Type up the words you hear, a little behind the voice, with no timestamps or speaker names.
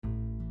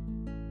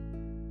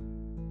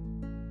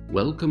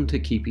Welcome to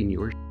Keeping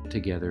Your Shit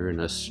Together in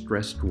a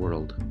Stressed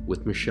World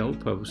with Michelle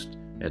Post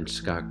and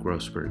Scott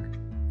Grossberg.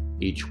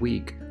 Each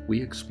week,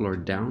 we explore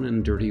down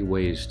and dirty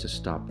ways to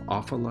stop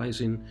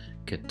awfulizing,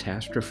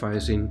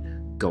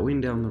 catastrophizing,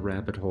 going down the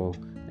rabbit hole,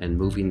 and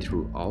moving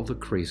through all the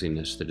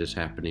craziness that is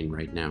happening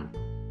right now.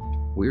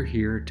 We're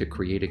here to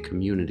create a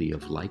community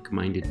of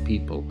like-minded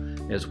people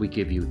as we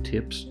give you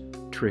tips,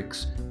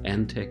 tricks,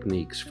 and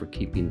techniques for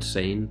keeping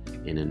sane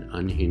in an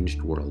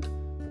unhinged world.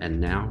 And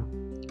now,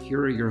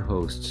 here are your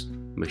hosts,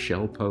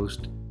 Michelle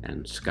Post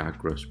and Scott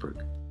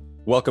Grossberg.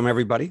 Welcome,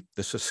 everybody.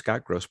 This is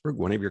Scott Grossberg,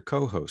 one of your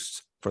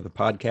co-hosts for the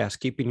podcast,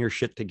 Keeping Your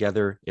Shit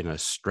Together in a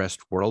Stressed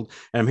World.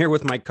 And I'm here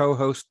with my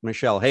co-host,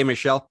 Michelle. Hey,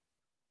 Michelle.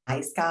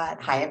 Hi,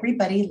 Scott. Hi,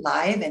 everybody,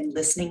 live and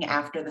listening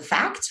after the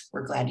fact.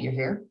 We're glad you're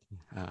here.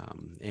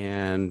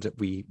 And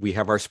we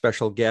have our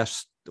special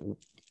guest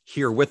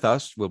here with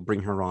us. We'll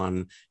bring her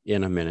on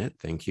in a minute.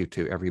 Thank you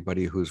to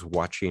everybody who's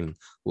watching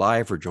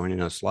live or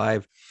joining us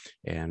live.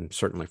 And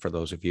certainly for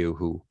those of you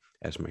who,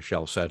 as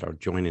Michelle said, are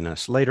joining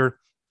us later.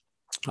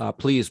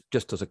 Please,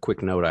 just as a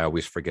quick note, I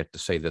always forget to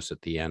say this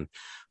at the end.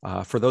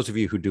 For those of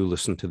you who do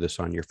listen to this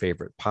on your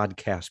favorite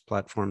podcast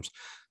platforms,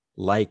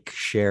 like,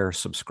 share,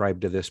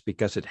 subscribe to this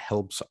because it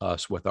helps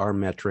us with our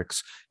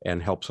metrics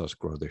and helps us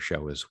grow the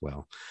show as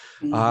well.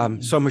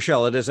 So,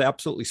 Michelle, it is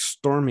absolutely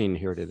storming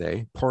here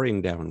today,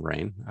 pouring down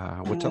rain.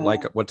 What's it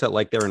like? What's it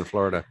like there in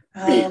Florida?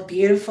 Oh,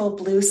 beautiful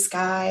blue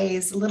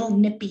skies, a little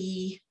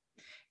nippy,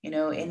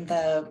 in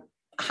the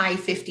high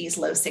 50s,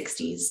 low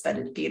 60s, but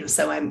it's beautiful.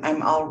 So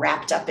I'm all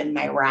wrapped up in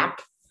my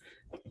wrap.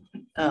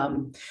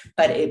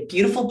 But a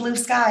beautiful blue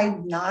sky,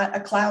 not a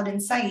cloud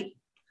in sight,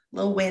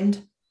 little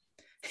wind.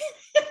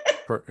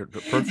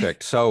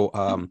 Perfect.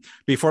 So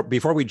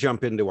before we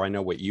jump into, I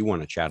know what you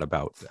want to chat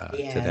about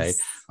today.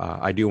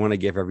 I do want to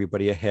give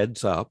everybody a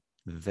heads up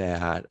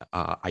that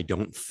I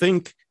don't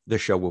think the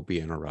show will be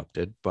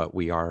interrupted, but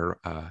we are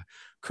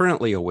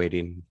currently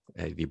awaiting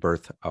the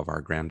birth of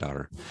our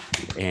granddaughter,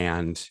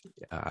 and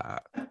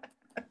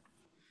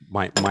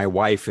my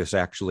wife is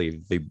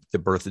actually the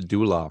birth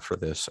doula for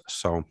this.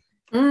 So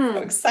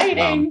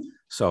exciting.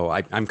 So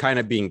I'm kind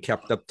of being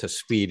kept up to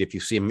speed. If you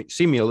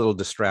see me a little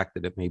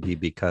distracted, it may be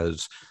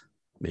because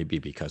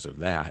of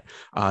that.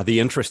 The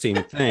interesting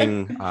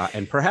thing,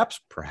 and perhaps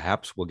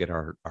we'll get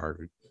our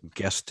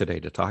guest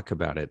today to talk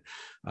about it.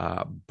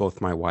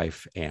 Both my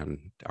wife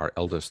and our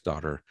eldest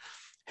daughter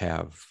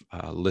have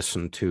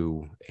listened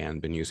to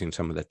and been using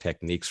some of the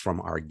techniques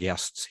from our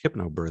guest's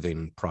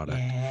hypnobirthing product.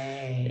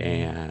 Yay.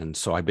 And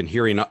so I've been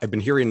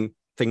hearing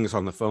things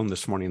on the phone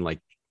this morning like,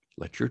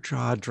 let your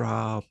jaw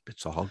drop.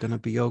 It's all going to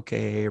be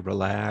okay.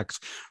 Relax.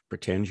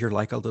 Pretend you're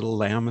like a little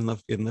lamb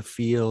in the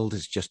field.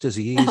 It's just as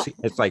easy.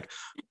 It's like,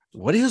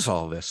 what is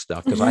all this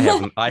stuff? Because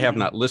I have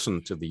not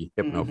listened to the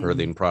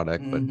hypnobirthing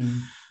product.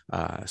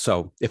 But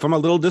so if I'm a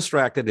little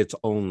distracted, it's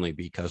only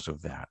because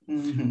of that.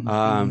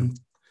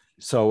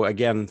 So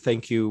again,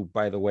 thank you,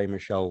 by the way,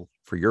 Michelle,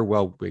 for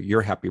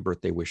your happy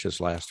birthday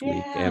wishes last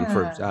week, and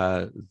for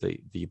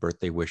the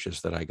birthday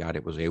wishes that I got.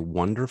 It was a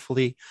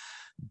wonderfully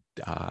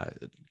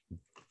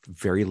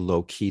very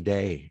low-key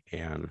day,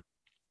 and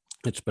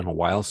it's been a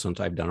while since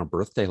I've done a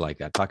birthday like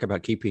that. Talk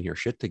about keeping your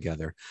shit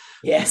together.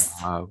 Yes.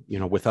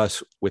 With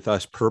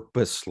us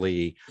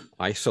purposely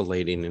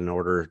isolating in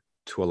order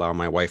to allow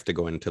my wife to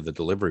go into the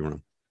delivery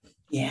room.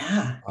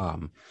 Yeah.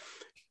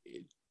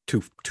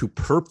 To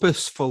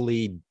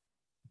purposefully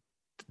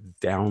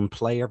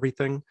downplay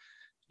everything.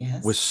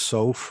 Yes. Was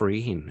so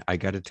freeing. I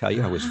got to tell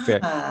you, I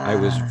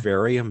was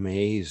very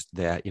amazed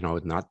that,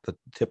 not the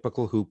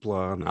typical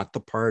hoopla, not the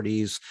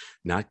parties,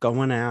 not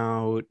going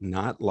out,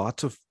 not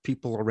lots of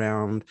people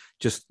around,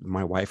 just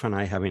my wife and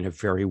I having a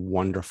very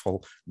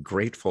wonderful,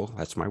 grateful,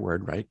 that's my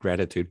word, right?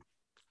 Gratitude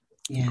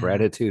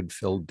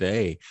filled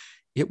day.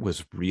 It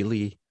was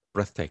really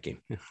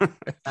breathtaking.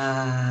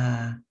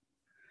 That's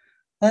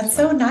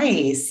so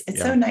nice.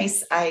 It's so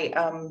nice.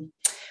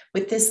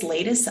 With this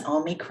latest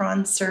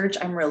Omicron surge,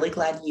 I'm really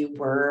glad you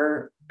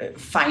were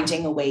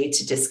finding a way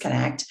to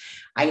disconnect.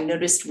 I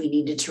noticed we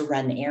needed to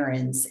run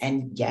errands,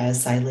 and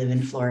yes, I live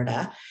in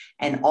Florida.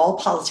 And all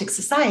politics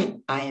aside,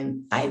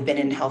 I've been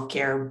in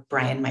healthcare.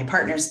 Brian, my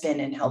partner's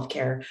been in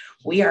healthcare.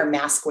 We are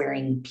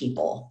mask-wearing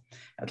people.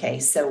 Okay,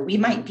 so we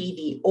might be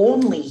the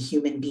only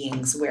human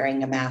beings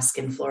wearing a mask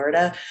in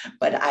Florida,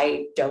 but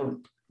I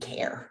don't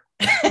care.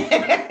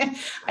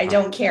 I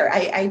don't care.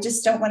 I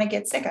just don't want to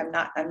get sick.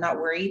 I'm not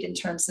worried in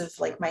terms of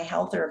like my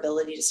health or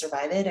ability to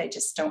survive it. I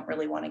just don't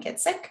really want to get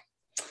sick.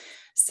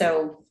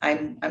 So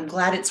I'm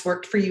glad it's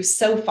worked for you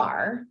so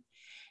far.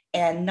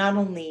 And not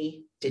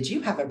only did you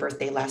have a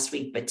birthday last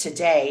week, but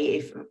today,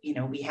 if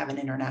we have an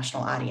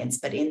international audience,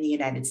 but in the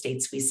United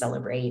States, we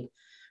celebrate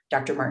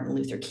Dr. Martin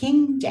Luther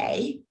King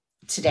Day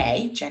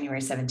today, January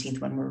 17th,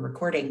 when we're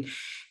recording.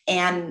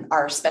 And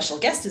our special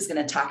guest is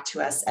going to talk to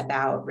us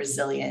about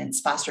resilience,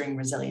 fostering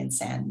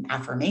resilience and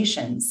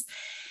affirmations.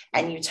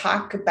 And you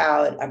talk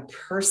about a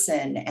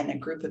person and a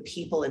group of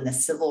people in the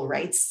civil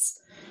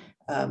rights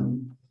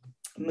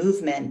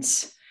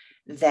movement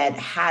that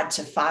had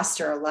to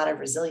foster a lot of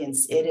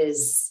resilience. It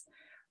is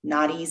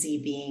not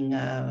easy being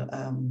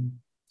a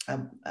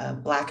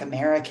Black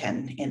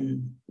American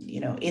in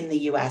the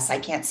US. I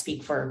can't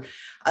speak for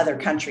other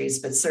countries,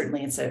 but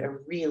certainly it's a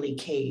really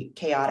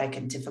chaotic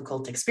and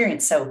difficult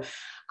experience. So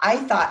I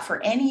thought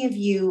for any of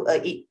you,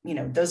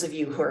 those of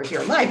you who are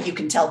here live, you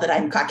can tell that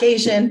I'm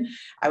Caucasian.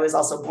 I was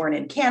also born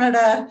in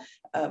Canada.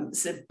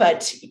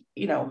 But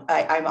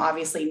I'm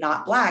obviously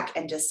not Black.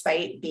 And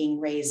despite being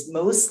raised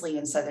mostly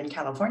in Southern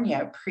California,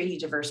 a pretty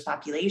diverse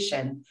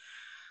population,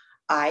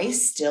 I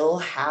still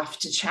have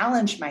to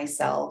challenge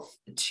myself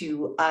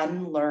to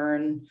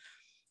unlearn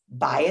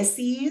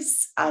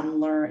biases,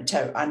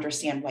 to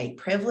understand white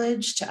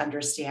privilege, to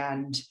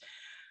understand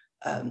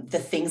the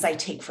things I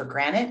take for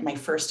granted. My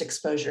first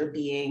exposure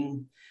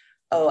being,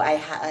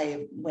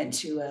 I went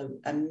to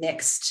a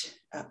mixed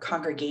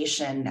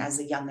congregation as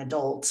a young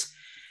adult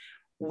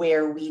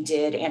where we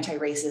did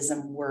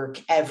anti-racism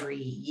work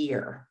every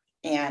year.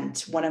 And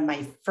one of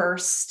my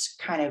first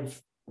kind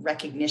of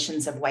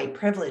recognitions of white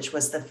privilege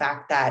was the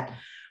fact that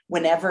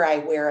whenever I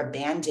wear a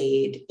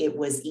Band-Aid, it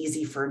was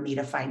easy for me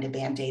to find a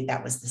Band-Aid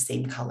that was the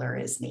same color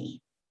as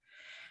me.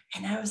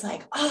 And I was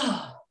like,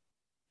 oh,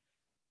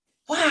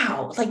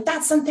 wow, like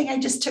that's something I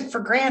just took for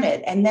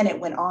granted. And then it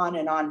went on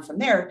and on from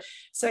there.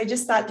 So I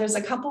just thought there's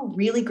a couple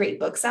really great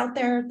books out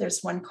there.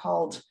 There's one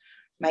called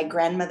My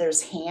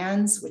Grandmother's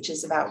Hands, which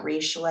is about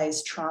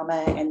racialized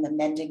trauma and the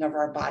mending of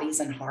our bodies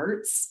and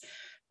hearts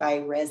by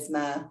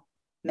Resmaa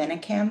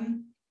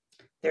Menakem.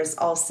 There's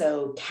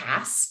also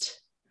Caste,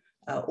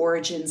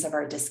 Origins of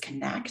Our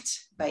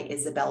Disconnect by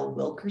Isabel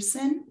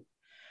Wilkerson.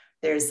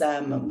 There's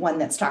one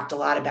that's talked a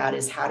lot about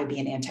is How to Be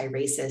an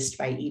Anti-Racist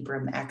by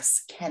Ibram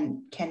X.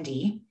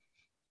 Kendi.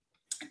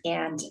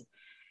 And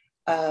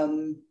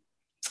I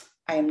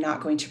am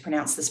not going to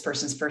pronounce this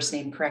person's first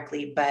name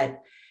correctly,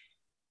 but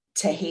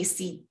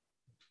Ta-Nehisi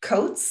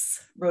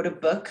Coates wrote a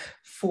book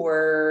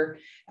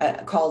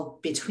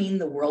called Between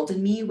the World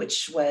and Me,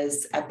 which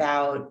was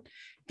about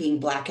being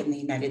Black in the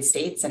United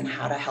States and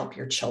how to help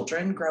your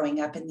children growing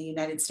up in the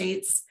United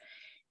States.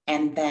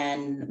 And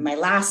then my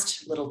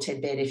last little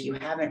tidbit, if you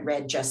haven't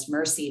read Just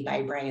Mercy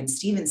by Brian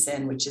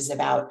Stevenson, which is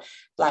about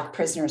Black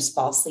prisoners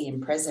falsely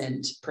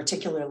imprisoned,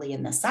 particularly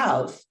in the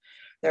South,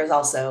 there's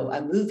also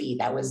a movie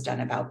that was done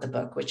about the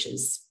book, which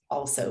is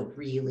also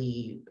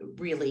really,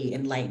 really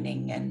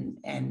enlightening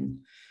and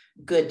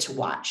good to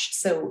watch.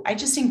 So I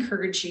just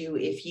encourage you,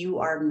 if you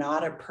are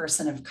not a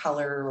person of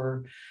color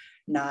or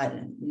not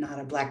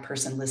a Black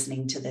person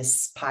listening to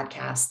this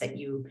podcast, that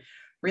you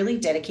really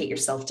dedicate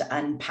yourself to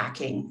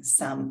unpacking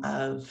some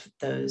of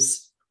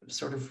those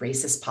sort of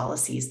racist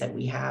policies that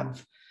we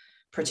have,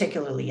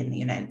 particularly in the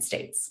United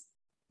States.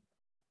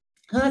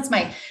 Well, that's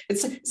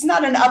it's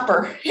not an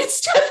upper.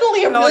 It's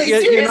definitely a really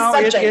serious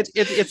subject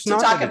it's to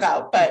not talk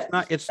about, but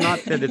it's not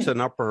that it's an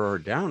upper or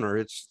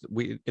downer.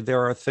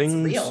 There are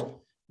things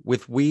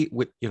with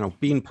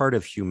being part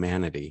of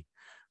humanity.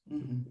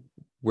 Mm-hmm.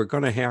 We're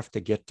going to have to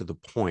get to the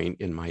point,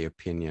 in my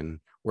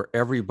opinion, where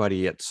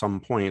everybody at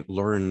some point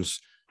learns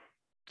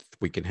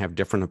we can have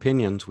different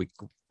opinions,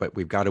 but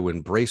we've got to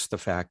embrace the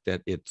fact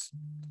that it's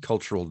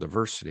cultural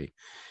diversity.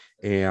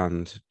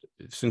 And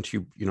since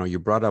you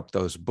brought up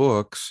those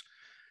books,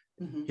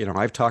 mm-hmm.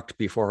 I've talked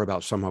before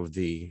about some of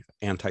the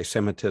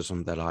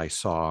anti-Semitism that I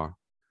saw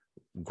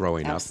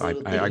growing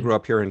Absolutely. Up. I grew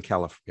up here in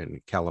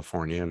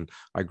California, and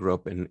I grew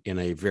up in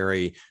a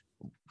very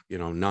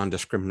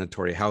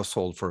non-discriminatory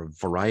household for a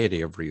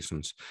variety of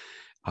reasons.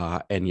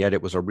 And yet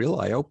it was a real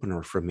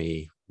eye-opener for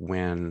me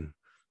when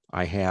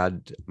I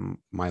had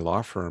my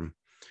law firm.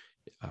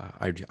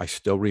 I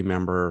still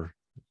remember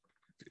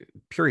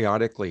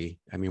periodically,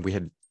 we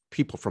had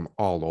people from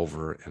all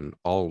over and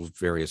all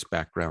various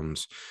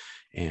backgrounds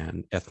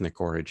and ethnic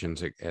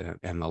origins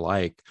and the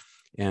like.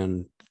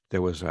 And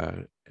there was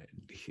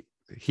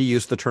he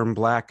used the term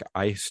Black.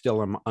 I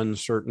still am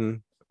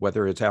uncertain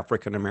whether it's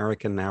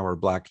African-American now or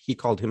Black. He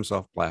called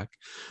himself Black,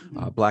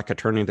 mm-hmm. Black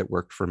attorney that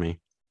worked for me.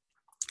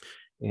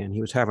 And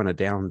he was having a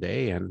down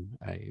day, and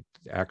I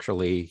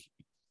actually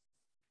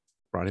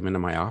brought him into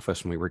my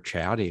office and we were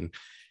chatting.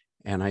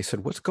 And I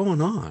said, "What's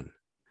going on?"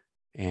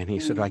 And he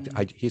said,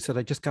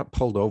 I just got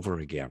pulled over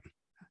again.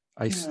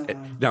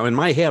 Now in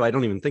my head, I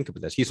don't even think of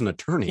this. He's an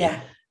attorney. Yeah.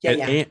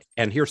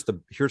 And here's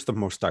the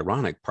most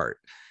ironic part.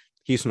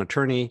 He's an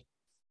attorney,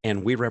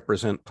 and we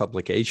represent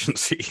public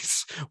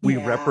agencies. We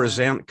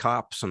represent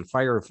cops and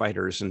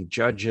firefighters and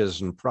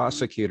judges and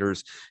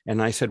prosecutors.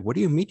 And I said, "What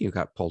do you mean you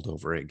got pulled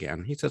over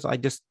again?" He says,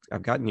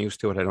 I've gotten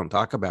used to it. I don't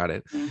talk about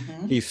it.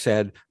 Mm-hmm. He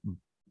said,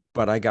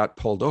 "But I got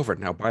pulled over."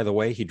 Now, by the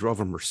way, he drove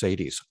a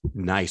Mercedes,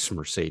 nice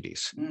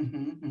Mercedes. Mm-hmm,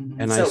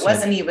 mm-hmm. And so it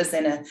wasn't he was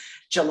in a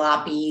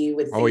jalopy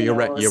with. Oh, you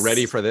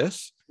ready for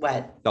this?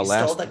 What?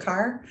 Stole the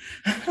car?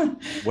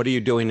 What are you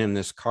doing in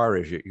this car?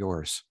 Is it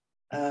yours?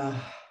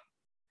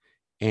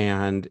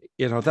 And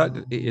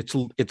that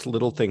it's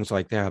little things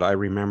like that. I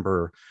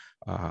remember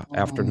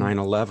after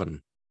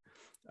 9/11,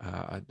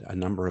 a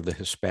number of the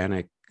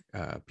Hispanic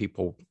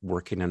people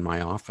working in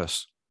my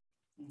office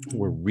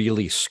were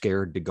really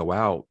scared to go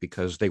out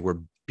because they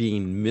were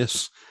being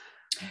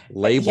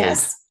mislabeled.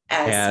 Yes,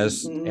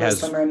 as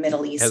Muslim or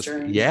Middle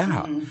Eastern. Yeah.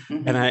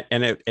 Mm-hmm, mm-hmm.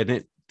 And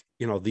it,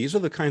 these are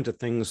the kinds of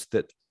things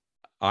that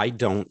I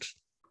don't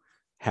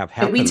have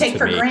happen that we take to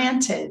for me.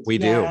 granted. We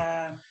do.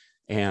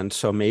 And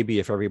so maybe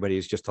if everybody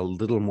is just a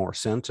little more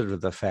sensitive to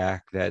the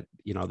fact that,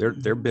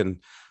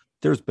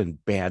 there's been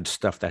bad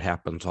stuff that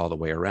happens all the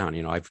way around.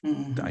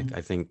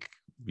 I think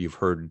you've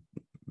heard,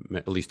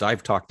 at least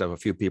I've talked to a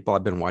few people.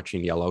 I've been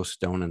watching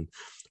Yellowstone and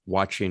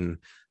watching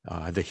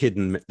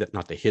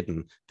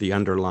the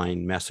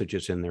underlying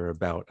messages in there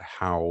about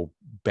how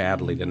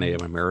badly the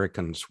Native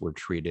Americans were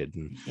treated.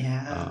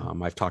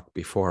 And I've talked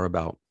before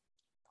about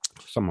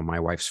some of my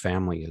wife's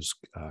family is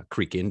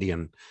Creek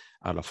Indian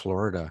out of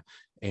Florida.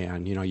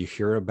 And, you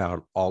hear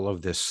about all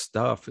of this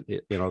stuff,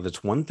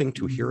 that's one thing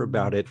to hear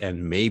about it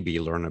and maybe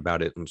learn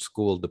about it in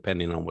school,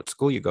 depending on what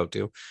school you go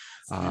to.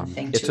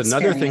 It's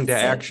another thing to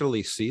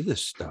actually see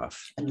this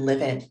stuff and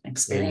live it,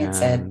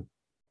 experience it.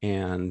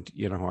 And,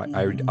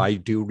 I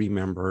do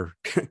remember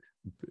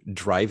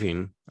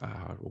driving,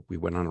 we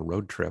went on a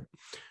road trip,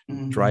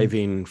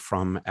 driving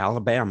from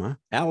Alabama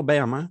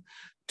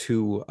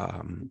to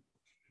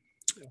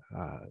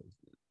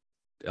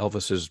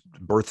Elvis's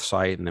birth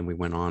site, and then we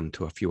went on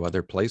to a few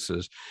other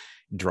places,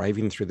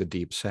 driving through the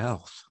Deep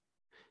South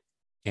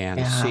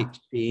and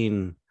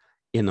seeing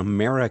in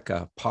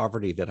America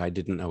poverty that I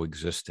didn't know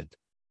existed.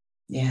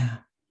 Yeah.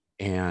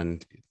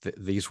 And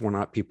these were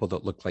not people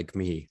that looked like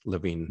me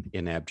living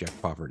in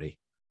abject poverty.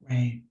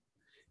 Right.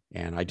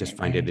 And I just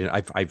find it,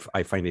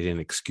 I find it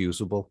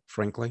inexcusable,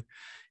 frankly.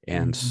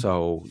 And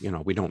so,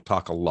 we don't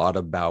talk a lot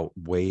about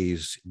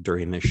ways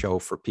during the show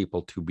for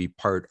people to be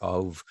part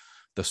of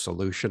the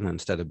solution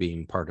instead of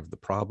being part of the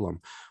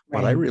problem.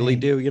 But I really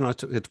do,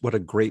 it's what a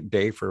great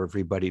day for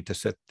everybody to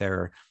sit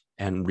there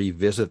and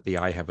revisit the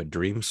I have a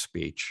dream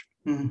speech.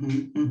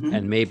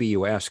 And maybe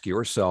you ask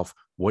yourself,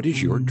 what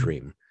is your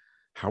dream?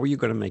 How are you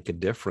going to make a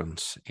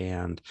difference?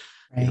 And,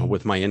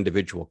 with my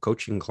individual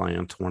coaching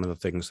clients, one of the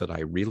things that I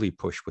really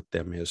push with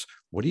them is,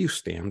 what do you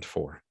stand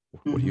for?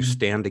 What do you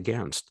stand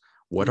against?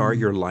 What are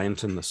your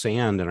lines in the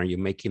sand? And are you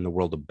making the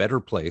world a better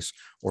place?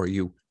 Or are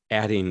you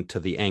adding to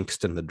the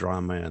angst and the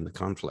drama and the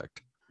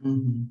conflict?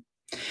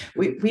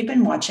 We've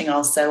been watching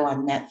also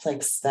on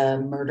Netflix, The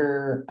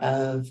Murder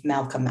of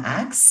Malcolm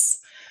X,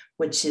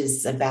 which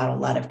is about a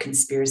lot of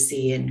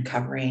conspiracy and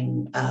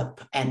covering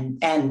up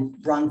and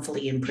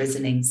wrongfully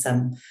imprisoning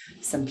some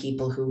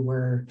people who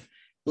were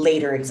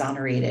later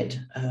exonerated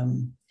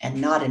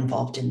and not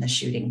involved in the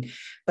shooting.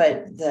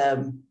 But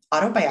the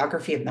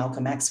autobiography of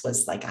Malcolm X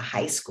was like a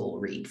high school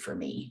read for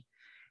me.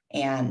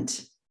 And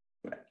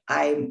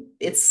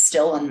it's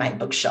still on my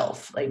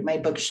bookshelf. Like, my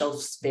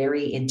bookshelf's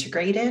very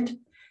integrated.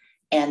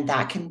 And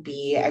that can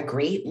be a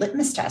great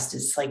litmus test.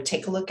 It's like,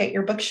 take a look at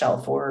your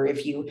bookshelf, or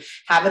if you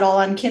have it all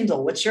on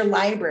Kindle, what's your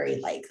library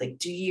like? Like,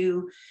 do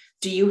you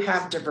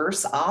have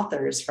diverse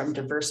authors from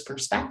diverse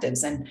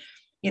perspectives? And,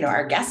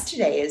 our guest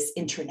today is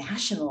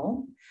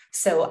international.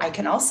 So I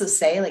can also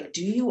say, like,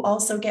 do you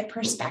also get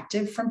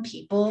perspective from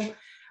people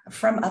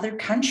from other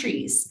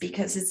countries?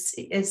 Because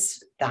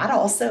it's that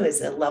also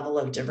is a level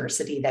of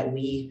diversity that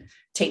we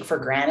take for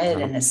granted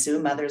and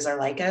assume others are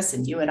like us.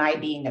 And you and I,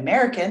 being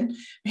American,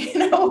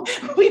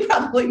 we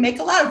probably make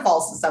a lot of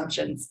false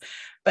assumptions.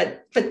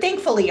 But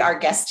thankfully, our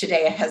guest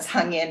today has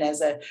hung in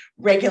as a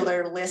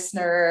regular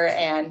listener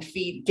and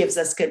gives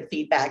us good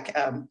feedback,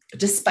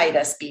 despite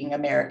us being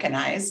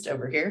Americanized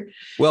over here.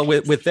 Well,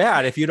 with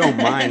that, if you don't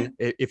mind,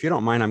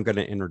 I'm going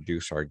to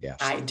introduce our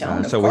guest. I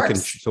don't.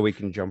 So we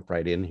can jump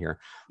right in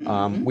here.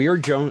 We are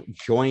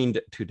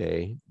joined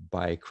today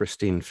by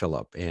Christine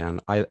Philipp,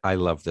 and I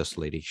love this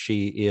lady.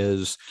 She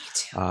is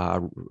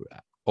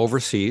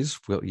overseas.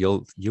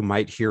 You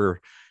might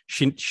hear.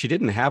 She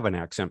didn't have an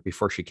accent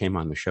before she came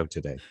on the show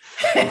today,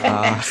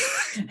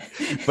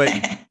 but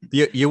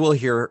you will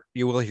hear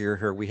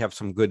her. We have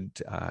some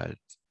good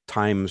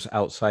times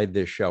outside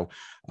this show.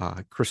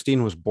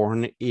 Christine was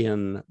born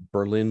in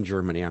Berlin,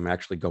 Germany. I'm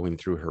actually going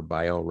through her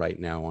bio right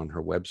now on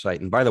her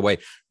website. And by the way,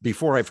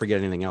 before I forget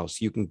anything else,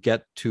 you can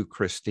get to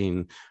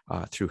Christine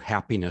through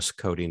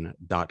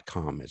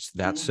happinesscoding.com. It's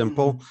that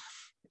simple.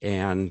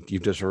 And you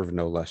deserve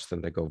no less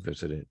than to go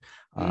visit it.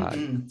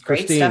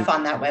 Great stuff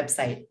on that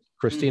website.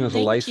 Christine is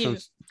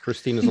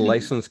a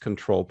licensed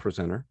control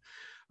presenter.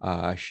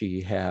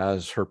 She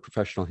has her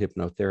professional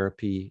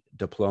hypnotherapy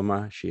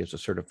diploma. She is a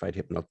certified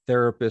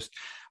hypnotherapist.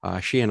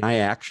 She and I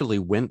actually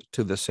went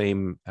to the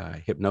same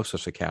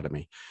hypnosis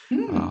academy,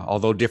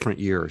 although different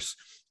years.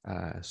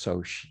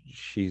 So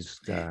she's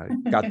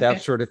got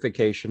that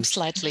certification.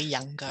 Slightly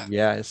younger.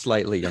 Yeah,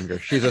 slightly younger.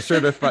 She's a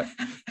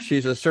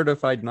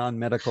certified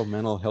non-medical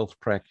mental health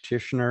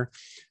practitioner.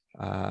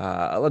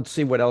 Let's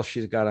see what else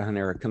she's got on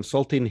there. A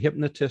consulting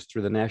hypnotist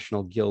through the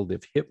National Guild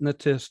of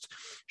Hypnotists.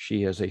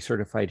 She is a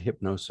certified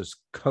hypnosis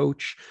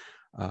coach.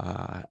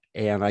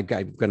 And I'm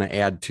going to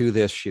add to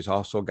this, she's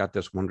also got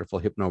this wonderful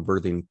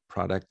hypnobirthing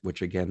product,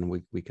 which again,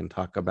 we can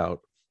talk about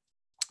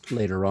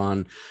later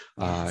on.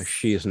 Yes.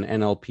 She is an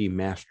NLP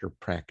master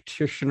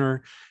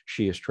practitioner.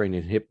 She is trained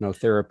in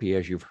hypnotherapy,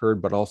 as you've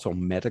heard, but also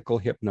medical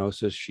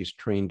hypnosis. She's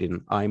trained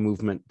in eye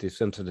movement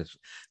desensitization.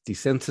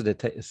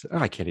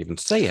 I can't even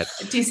say it.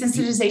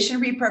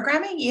 Desensitization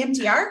reprogramming,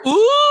 EMDR.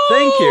 Ooh!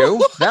 Thank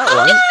you. That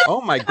one.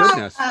 Oh my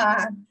goodness.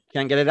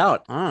 Can't get it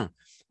out.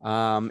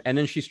 And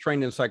then she's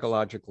trained in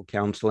psychological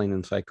counseling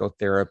and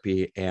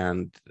psychotherapy,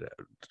 and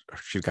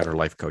she's got her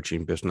life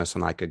coaching business,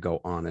 and I could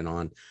go on and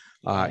on.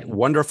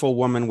 Wonderful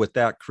woman. With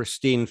that,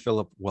 Christine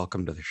Philipp,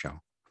 welcome to the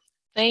show.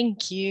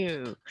 Thank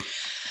you.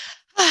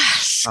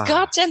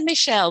 Scott and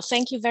Michelle,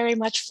 thank you very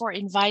much for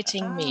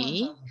inviting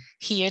me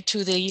here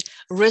to the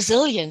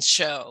Resilience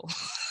Show.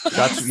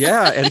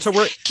 And so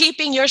we're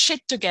keeping your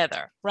shit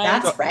together,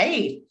 right? That's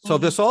right. So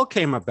this all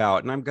came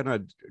about, and I'm going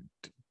to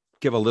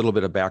give a little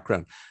bit of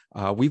background.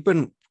 We've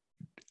been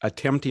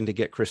attempting to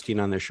get Christine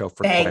on the show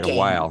for quite a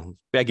while,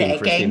 begging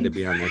Christine to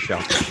be on the show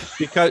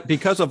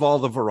because of all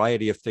the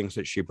variety of things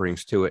that she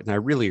brings to it. And I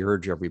really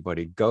urge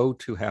everybody, go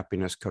to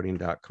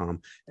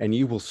happinesscoding.com and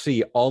you will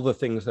see all the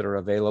things that are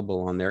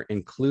available on there,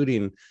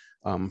 including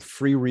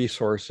free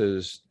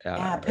resources.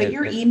 Put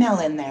your email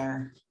in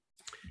there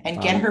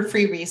and get her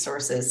free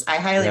resources. I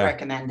highly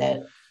recommend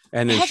it.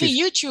 And have a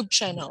YouTube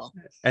channel.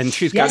 And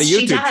she's got a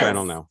YouTube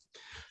channel now.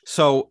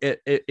 So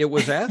it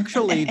was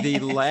actually the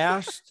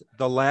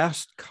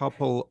last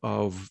couple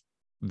of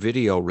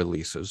video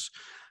releases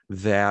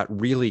that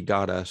really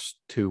got us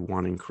to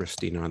wanting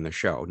Christine on the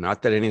show.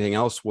 Not that anything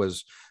else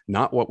was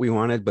not what we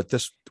wanted, but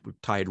this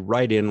tied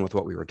right in with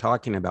what we were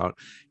talking about.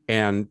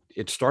 And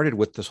it started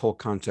with this whole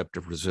concept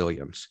of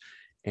resilience.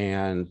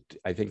 And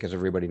I think, as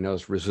everybody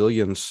knows,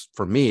 resilience,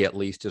 for me at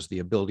least, is the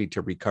ability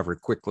to recover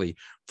quickly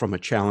from a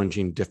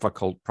challenging,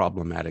 difficult,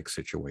 problematic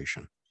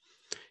situation.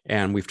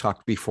 And we've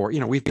talked before,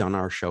 we've done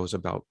our shows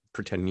about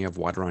pretending you have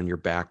water on your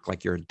back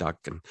like you're a duck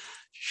and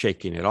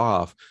shaking it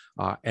off.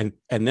 And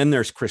then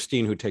there's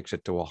Christine, who takes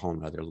it to a whole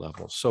nother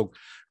level. So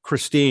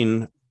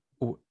Christine,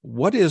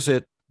 what does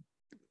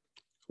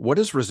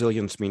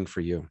resilience mean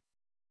for you?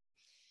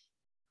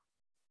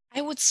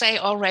 I would say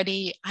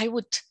I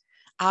would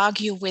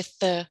argue with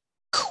the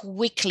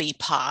quickly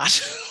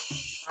part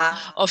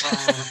of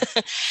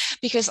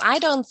because I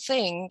don't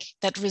think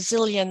that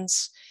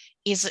resilience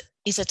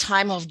is a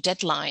time of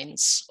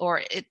deadlines,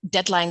 or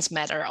deadlines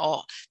matter,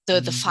 or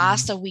the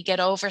faster we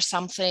get over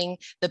something,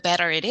 the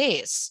better it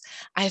is.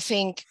 I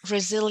think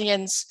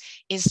resilience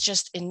is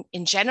just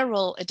in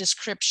general a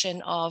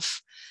description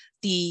of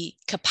the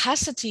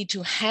capacity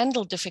to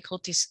handle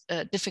difficult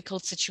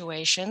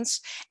situations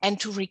and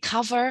to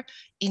recover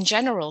in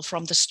general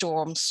from the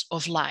storms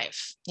of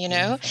life.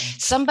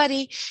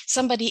 Somebody,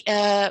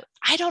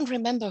 I don't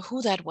remember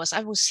who that was.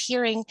 I was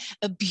hearing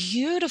a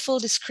beautiful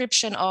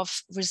description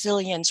of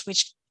resilience,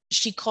 which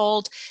she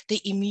called the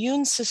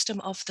immune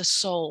system of the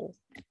soul.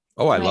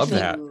 Oh, I love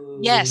that.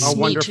 Yes. How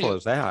wonderful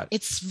is that?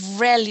 It's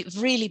really,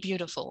 really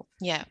beautiful.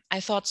 Yeah, I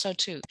thought so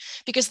too.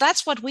 Because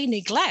that's what we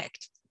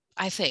neglect,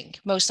 I think,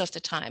 most of the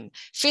time.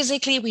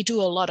 Physically, we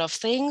do a lot of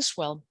things.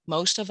 Well,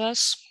 most of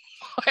us.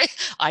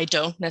 I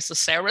don't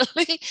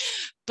necessarily.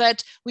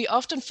 But we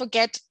often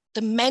forget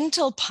the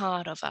mental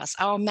part of us,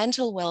 our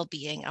mental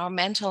well-being, our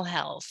mental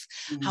health,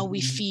 how we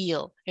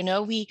feel.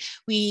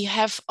 We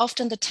have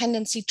often the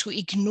tendency to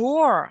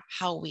ignore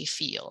how we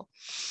feel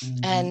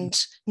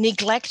and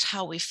neglect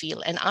how we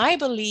feel. And I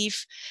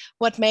believe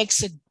what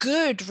makes a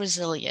good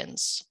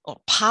resilience, or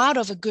part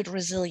of a good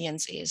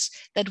resilience, is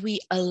that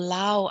we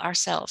allow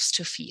ourselves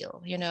to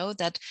feel,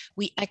 that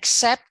we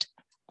accept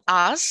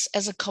us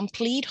as a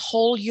complete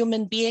whole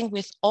human being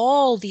with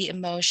all the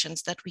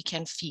emotions that we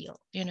can feel,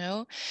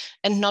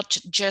 and not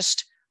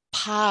just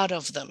part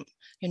of them,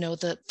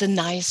 the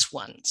nice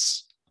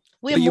ones.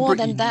 We're more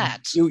than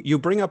that. You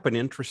bring up an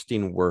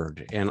interesting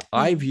word, and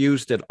I've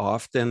used it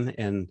often,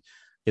 and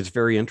it's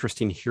very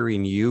interesting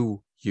hearing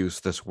you use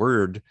this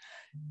word.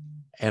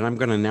 And I'm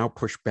going to now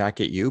push back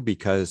at you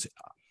because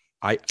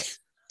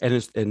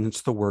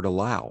it's the word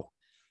allow.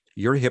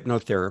 You're a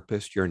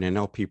hypnotherapist, you're an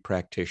NLP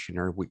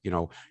practitioner.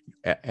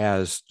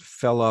 As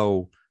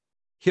fellow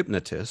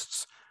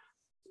hypnotists,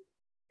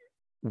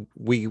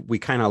 we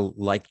kind of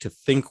like to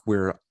think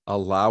we're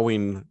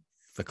allowing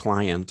the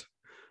client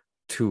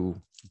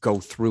to go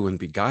through and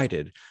be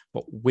guided.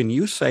 But when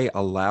you say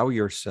allow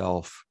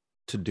yourself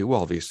to do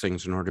all these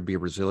things in order to be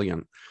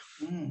resilient,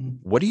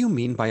 what do you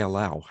mean by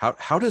allow?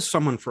 How does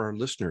someone, for our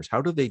listeners,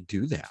 how do they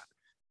do that?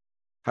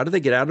 How do they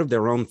get out of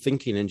their own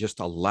thinking and just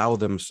allow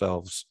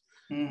themselves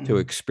to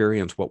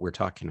experience what we're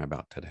talking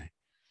about today?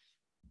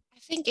 I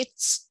think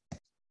it's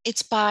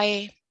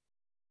by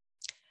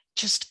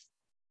just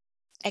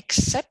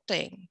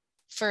accepting,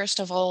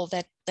 first of all,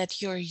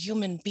 that you're a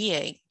human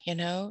being,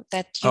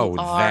 that you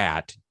are.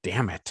 That,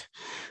 damn it.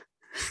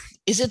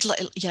 Is it like,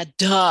 yeah,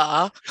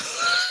 duh.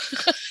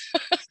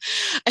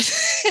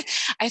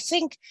 I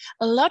think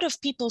a lot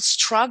of people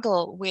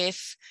struggle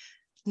with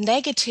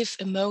negative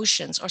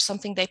emotions, or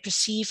something they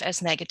perceive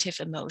as negative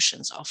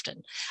emotions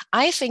often.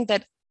 I think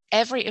that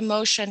every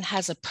emotion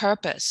has a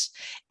purpose,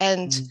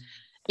 and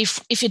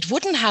if it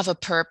wouldn't have a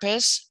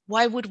purpose,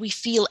 why would we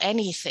feel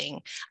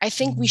anything? I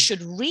think we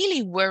should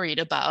really worry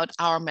about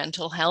our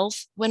mental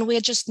health when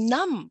we're just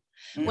numb,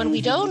 when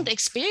we don't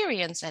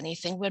experience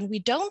anything, when we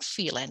don't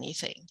feel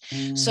anything.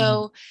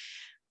 So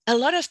a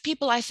lot of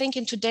people, I think,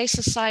 in today's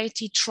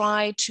society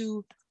try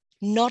to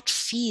not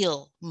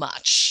feel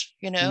much,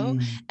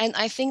 and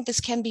I think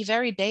this can be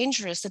very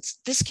dangerous.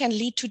 This can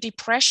lead to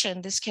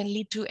depression, this can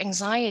lead to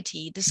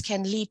anxiety, this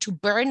can lead to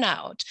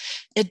burnout,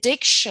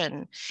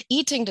 addiction,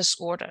 eating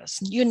disorders,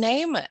 you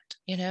name it.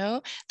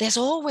 There's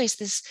always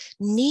this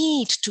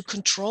need to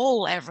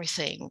control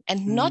everything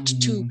and not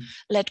to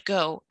let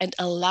go and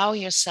allow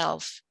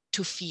yourself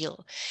to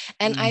feel.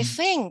 And I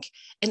think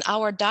in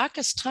our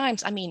darkest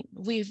times, I mean,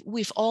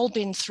 we've all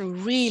been through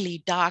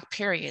really dark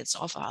periods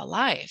of our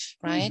life,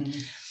 right?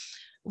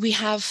 We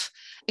have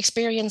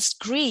experienced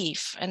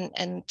grief and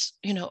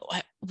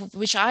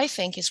which I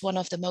think is one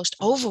of the most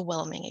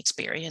overwhelming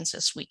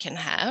experiences we can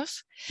have.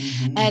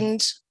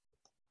 And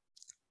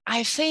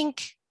I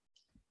think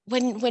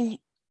when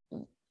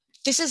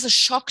this is a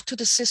shock to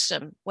the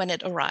system when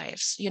it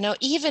arrives,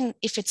 even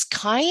if it's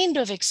kind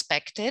of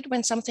expected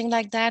when something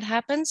like that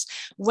happens,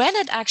 when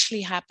it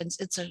actually happens,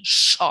 it's a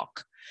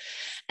shock.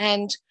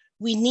 And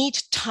we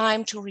need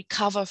time to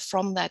recover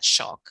from that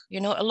shock.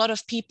 A lot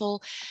of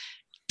people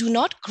do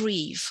not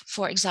grieve,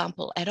 for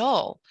example, at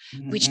all,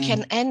 which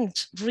can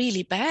end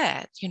really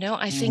bad.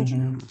 I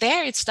think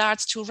there it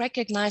starts to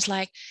recognize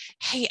like,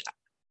 hey,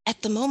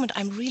 at the moment,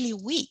 I'm really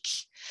weak.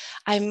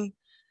 I'm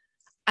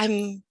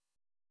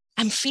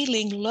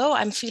feeling low,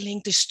 I'm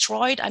feeling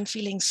destroyed, I'm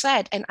feeling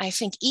sad. And I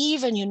think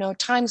even,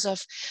 times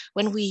of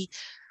when we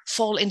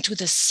fall into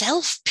the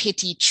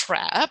self-pity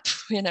trap,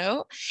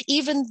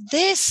 even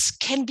this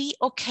can be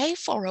okay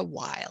for a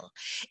while.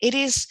 It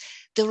is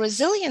the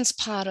resilience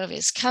part of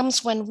it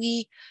comes when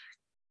we,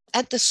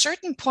 at the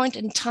certain point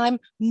in time,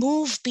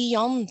 move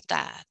beyond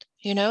that.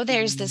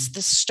 There's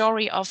this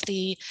story of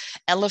the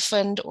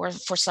elephant, or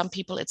for some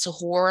people it's a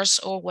horse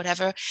or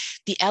whatever,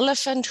 the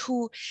elephant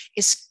who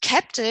is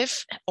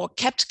captive or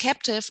kept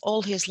captive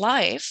all his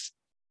life,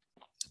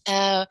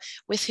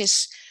 with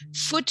his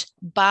foot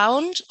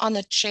bound on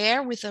a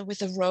chair with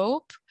a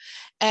rope,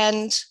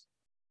 and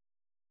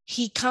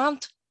he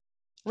can't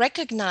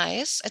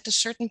recognize at a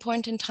certain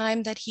point in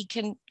time that he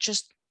can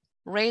just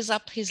raise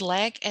up his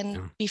leg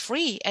and be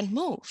free and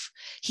move.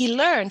 He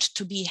learned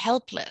to be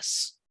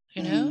helpless.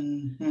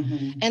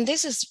 And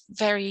this is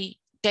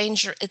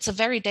it's a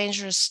very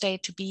dangerous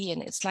state to be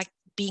in. It's like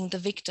being the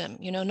victim,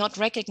 not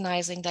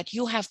recognizing that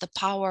you have the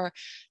power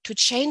to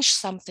change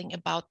something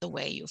about the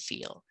way you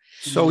feel.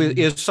 So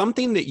is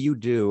something that you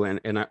do, and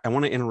I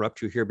want to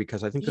interrupt you here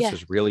because I think this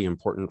is really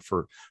important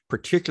for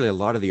particularly a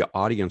lot of the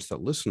audience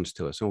that listens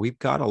to us. And we've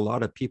got a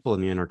lot of people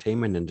in the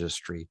entertainment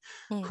industry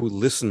who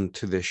listen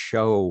to this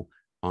show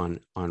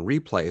on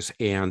replays.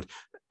 And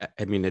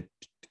I mean,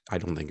 I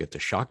don't think it's a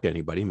shock to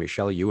anybody.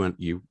 Michelle, you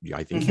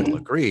I think you'll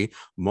agree.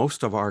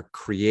 Most of our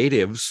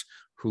creatives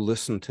who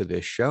listen to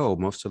this show,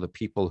 most of the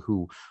people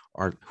who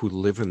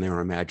live in their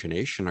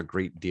imagination a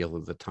great deal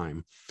of the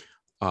time,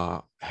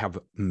 have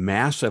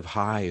massive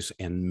highs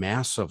and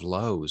massive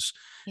lows,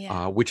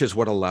 which is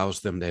what allows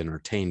them to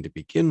entertain to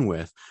begin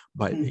with.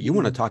 But you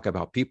want to talk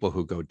about people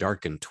who go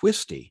dark and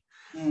twisty.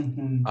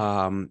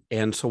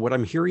 And so what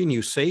I'm hearing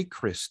you say,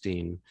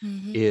 Christine,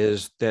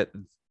 is that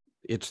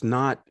it's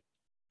not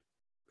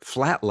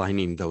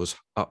flatlining those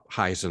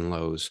highs and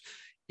lows.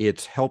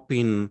 It's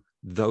helping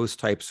those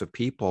types of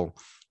people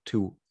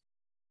to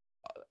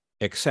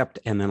accept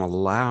and then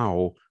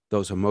allow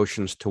those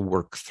emotions to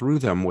work through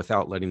them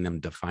without letting them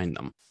define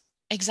them.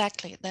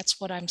 Exactly. That's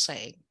what I'm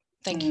saying.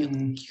 Thank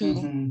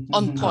you.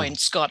 On point,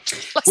 Scott.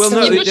 Well,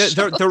 no,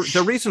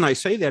 the reason I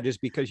say that is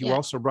because you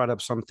also brought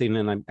up something,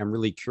 and I'm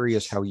really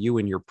curious how you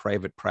in your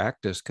private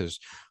practice, because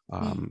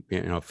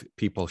if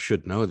people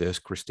should know this,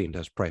 Christine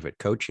does private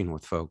coaching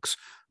with folks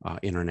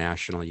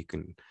international. You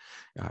can,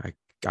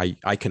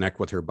 I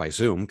connect with her by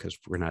Zoom because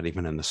we're not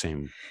even in the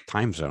same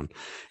time zone,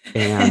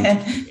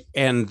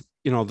 and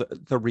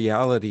the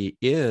reality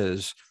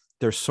is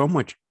there's so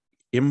much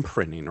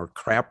imprinting or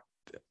crap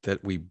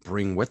that we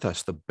bring with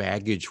us, the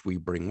baggage we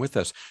bring with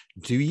us.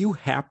 Do you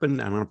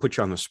happen, I'm going to put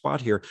you on the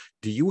spot here,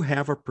 do you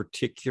have a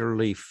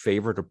particularly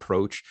favorite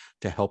approach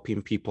to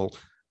helping people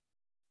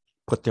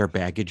put their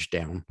baggage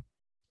down?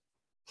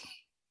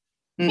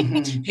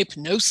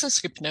 Hypnosis.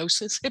 Well,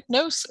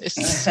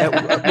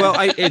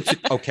 it's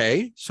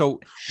okay. So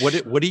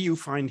what do you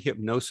find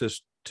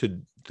hypnosis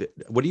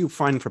what do you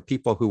find for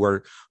people who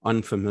are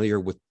unfamiliar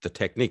with the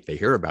technique? They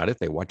hear about it,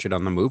 they watch it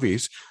on the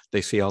movies,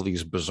 they see all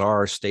these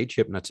bizarre stage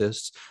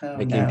hypnotists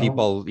making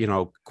people,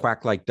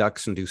 quack like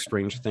ducks and do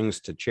strange things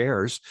to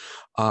chairs.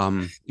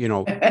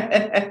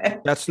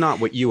 That's not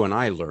what you and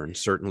I learned,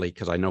 certainly,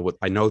 because I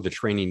know the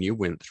training you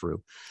went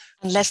through.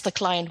 Unless the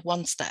client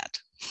wants that.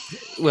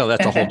 Well,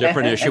 that's a whole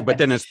different issue, but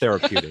then it's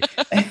therapeutic.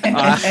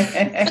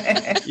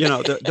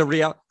 The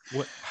real.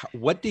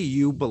 What do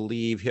you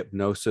believe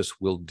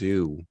hypnosis will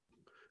do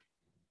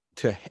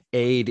to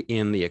aid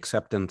in the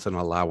acceptance and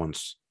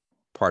allowance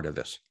part of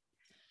this?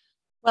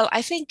 Well,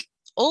 I think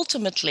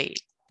ultimately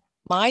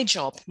my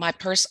job,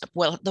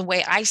 the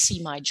way I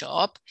see my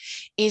job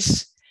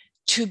is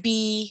to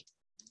be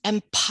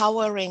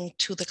empowering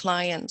to the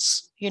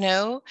clients,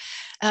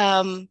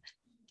 um,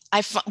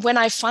 when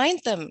I find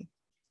them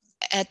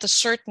at a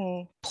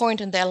certain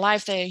point in their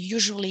life, they're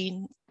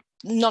usually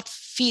not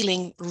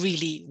feeling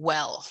really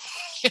well.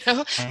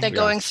 They're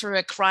going through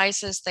a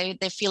crisis. They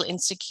feel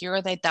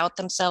insecure. They doubt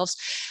themselves.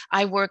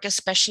 I work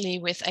especially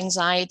with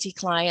anxiety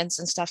clients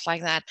and stuff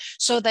like that.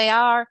 So they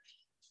are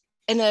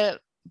in a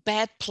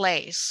bad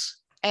place.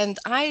 And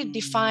I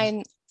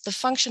define the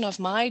function of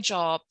my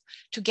job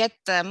to get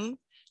them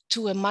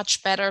to a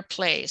much better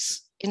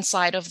place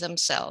inside of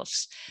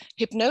themselves.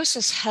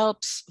 Hypnosis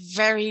helps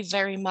very,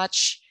 very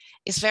much,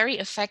 is very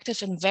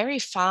effective and very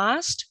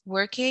fast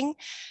working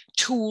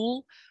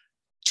tool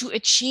to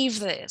achieve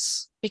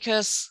this,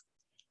 because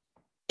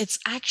it's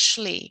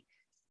actually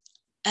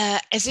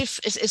as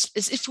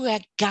if we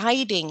are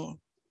guiding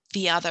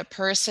the other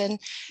person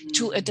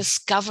to a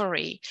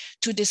discovery,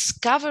 to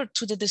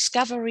the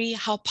discovery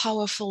how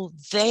powerful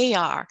they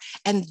are.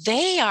 And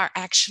they are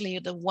actually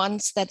the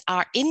ones that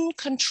are in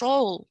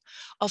control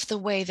of the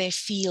way they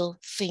feel,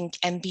 think,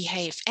 and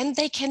behave. And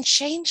they can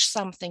change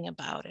something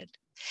about it.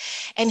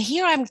 And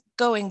here I'm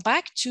going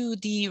back to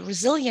the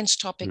resilience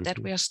topic that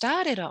we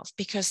started off,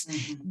 because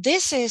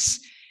this is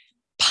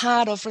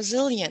part of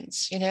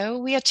resilience.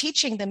 We are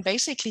teaching them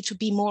basically to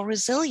be more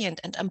resilient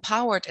and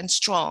empowered and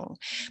strong,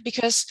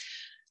 because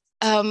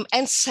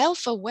and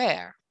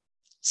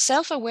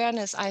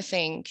self-awareness, I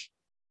think,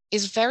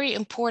 is very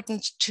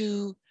important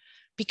to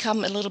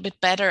become a little bit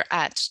better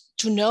at,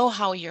 to know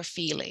how you're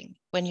feeling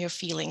when you're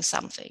feeling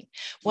something.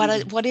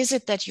 What is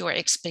it that you're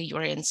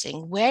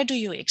experiencing? Where do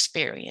you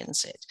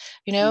experience it?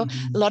 A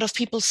lot of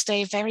people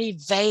stay very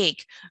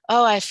vague.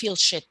 Oh, I feel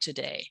shit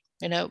today.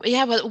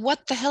 Yeah, but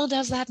what the hell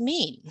does that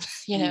mean?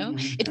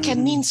 It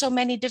can mean so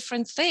many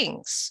different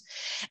things.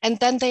 And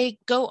then they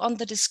go on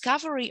the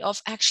discovery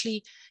of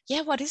actually,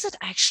 yeah, what is it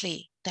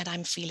actually that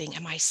I'm feeling?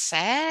 Am I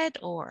sad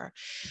or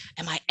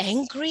am I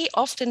angry?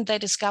 Often they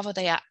discover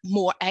they are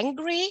more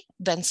angry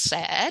than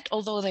sad,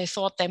 although they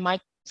thought they might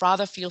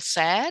rather feel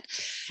sad,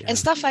 and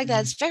stuff like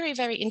that. It's very,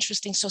 very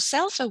interesting. So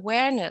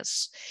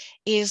self-awareness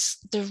is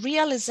the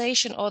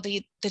realization or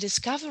the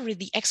discovery,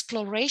 the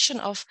exploration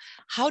of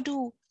how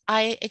do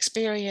I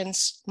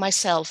experience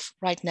myself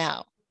right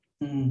now?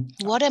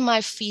 What am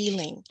I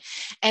feeling?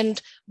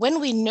 And when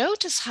we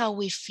notice how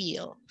we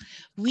feel,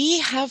 we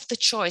have the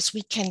choice.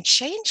 We can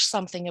change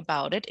something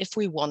about it if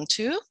we want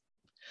to,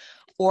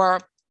 or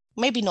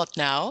maybe not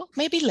now,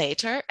 maybe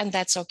later, and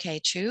that's okay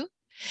too.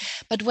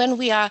 But when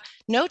we are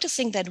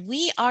noticing that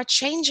we are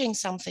changing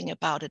something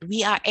about it,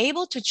 we are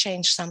able to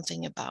change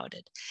something about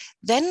it,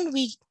 then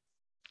we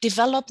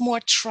develop more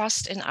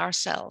trust in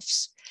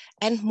ourselves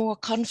and more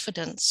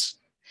confidence.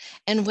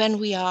 And when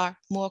we are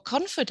more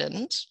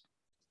confident,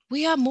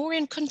 we are more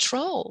in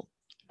control.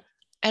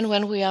 And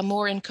when we are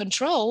more in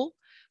control,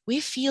 we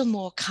feel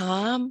more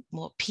calm,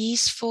 more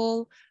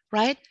peaceful,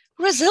 right?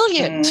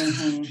 Resilient.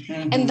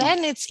 And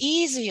then it's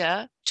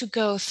easier to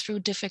go through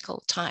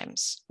difficult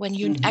times when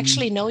you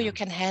actually know you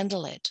can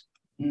handle it.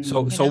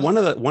 So one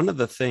of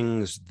the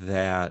things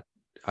that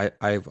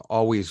I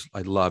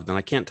loved, and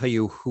I can't tell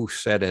you who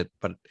said it,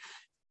 but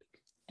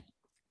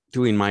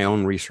doing my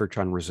own research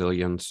on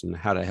resilience and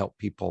how to help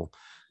people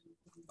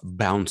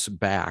bounce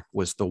back,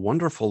 was the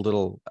wonderful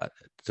little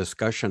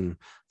discussion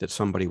that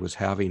somebody was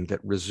having,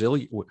 that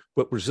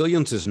what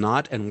resilience is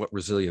not and what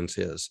resilience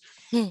is.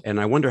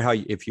 And I wonder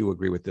if you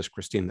agree with this,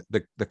 Christine.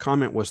 The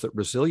comment was that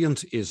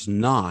resilience is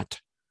not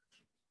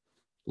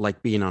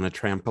like being on a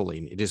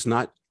trampoline. It is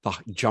not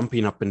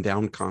jumping up and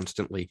down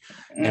constantly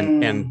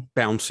and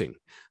bouncing.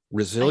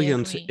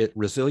 Resilience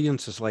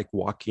is like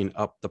walking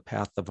up the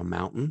path of a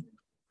mountain,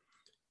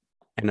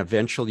 and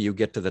eventually you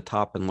get to the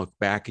top and look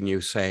back and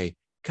you say,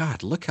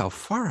 God, look how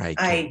far I came.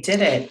 I did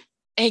it.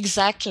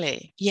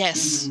 Exactly.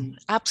 Yes,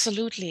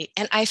 absolutely.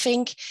 And I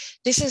think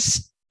this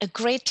is a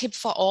great tip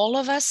for all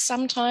of us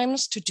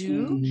sometimes to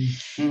do,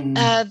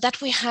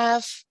 that we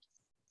have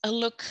a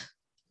look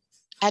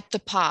at the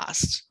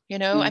past,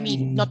 I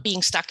mean, not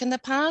being stuck in the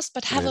past,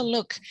 but have a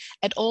look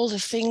at all the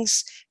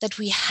things that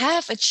we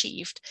have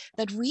achieved,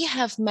 that we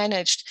have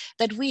managed,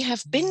 that we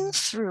have been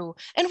through,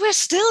 and we're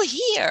still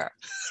here,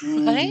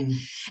 right?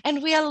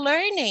 And we are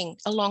learning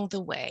along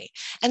the way.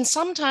 And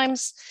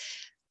sometimes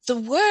the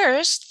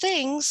worst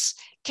things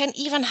can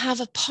even have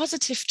a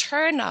positive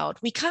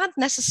turnout. We can't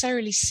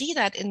necessarily see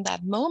that in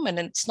that moment,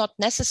 and it's not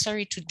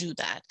necessary to do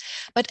that.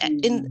 But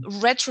in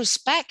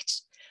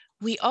retrospect,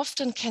 we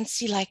often can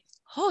see like,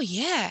 oh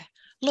yeah,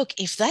 look,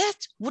 if that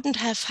wouldn't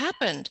have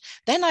happened,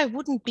 then I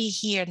wouldn't be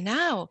here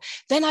now.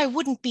 Then I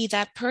wouldn't be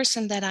that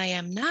person that I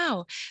am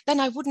now. Then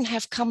I wouldn't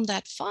have come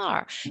that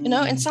far,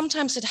 and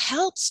sometimes it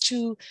helps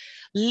to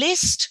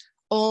list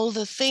all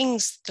the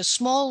things, the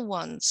small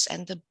ones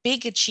and the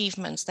big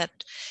achievements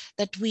that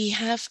we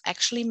have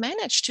actually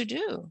managed to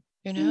do.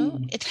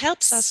 It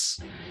helps us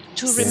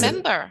to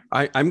remember.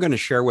 I'm going to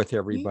share with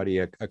everybody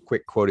a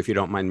quick quote, if you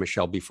don't mind,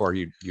 Michelle, before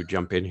you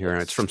jump in here.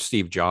 And it's from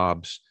Steve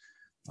Jobs.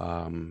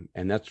 And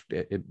that's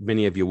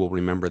many of you will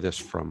remember this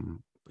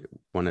from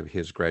one of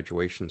his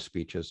graduation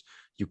speeches.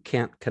 You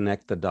can't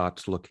connect the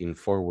dots looking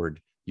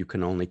forward. You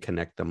can only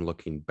connect them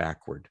looking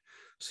backward.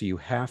 So you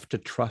have to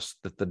trust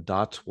that the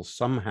dots will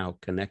somehow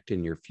connect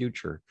in your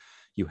future.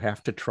 You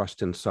have to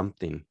trust in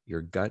something,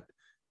 your gut,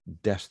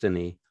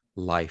 destiny,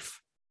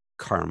 life,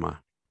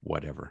 karma,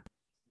 whatever.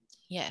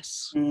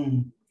 Yes.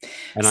 And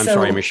I'm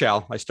sorry,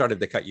 Michelle, I started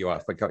to cut you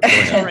off, but go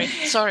ahead.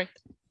 Sorry.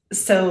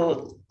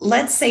 So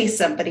let's say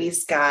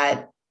somebody's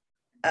got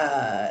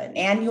an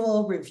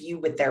annual review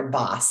with their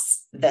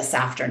boss this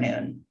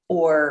afternoon,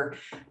 or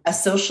a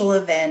social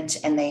event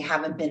and they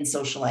haven't been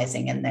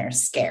socializing and they're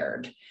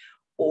scared,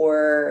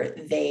 or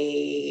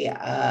they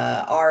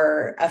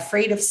are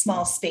afraid of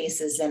small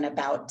spaces and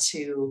about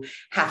to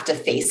have to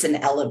face an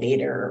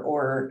elevator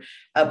or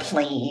a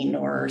plane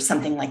or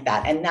something like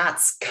that. And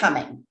that's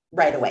coming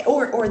right away.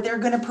 Or they're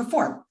going to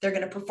perform. They're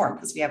going to perform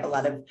because we have a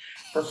lot of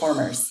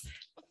performers,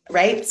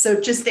 right?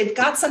 So just they've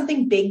got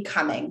something big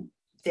coming.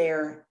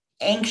 They're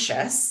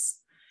anxious.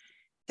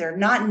 They're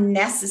not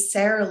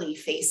necessarily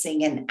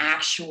facing an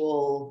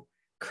actual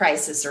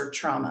crisis or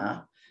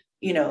trauma.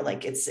 You know,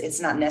 like it's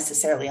not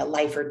necessarily a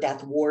life or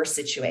death war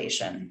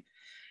situation.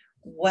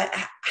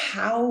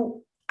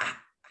 How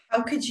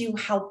could you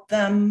help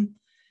them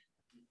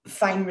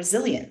find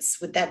resilience?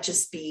 Would that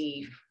just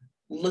be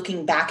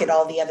looking back at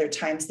all the other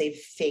times they've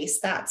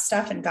faced that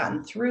stuff and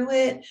gotten through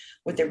it?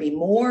 Would there be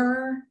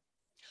more?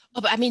 Oh,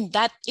 but I mean,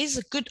 that is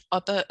a good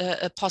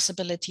a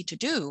possibility to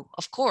do,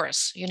 of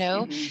course. You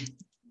know,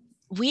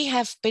 we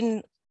have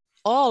been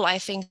all, I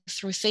think,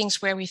 through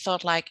things where we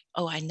thought like,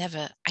 oh, I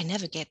never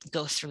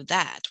go through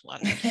that one.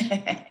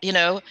 You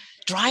know,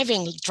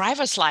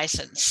 driver's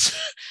license,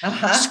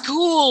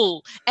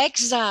 school,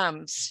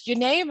 exams, you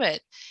name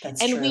it.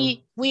 That's and true.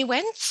 we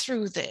went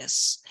through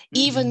this,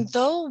 even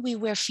though we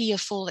were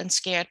fearful and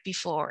scared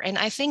before. And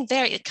I think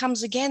there it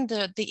comes again,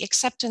 the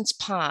acceptance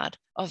part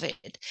of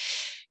it.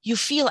 You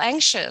feel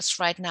anxious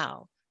right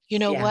now. You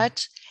know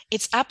what?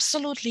 It's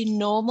absolutely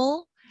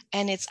normal.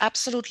 And it's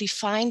absolutely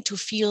fine to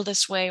feel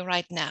this way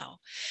right now.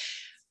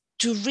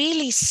 To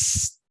really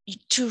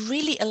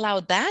allow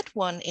that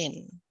one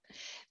in,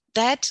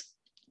 that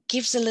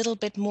gives a little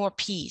bit more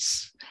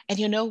peace. And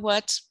you know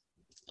what?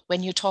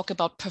 When you talk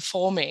about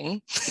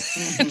performing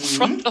in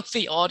front of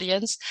the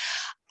audience,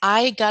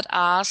 I got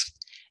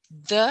asked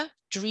the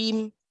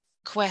dream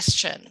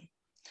question.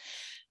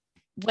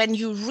 When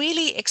you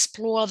really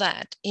explore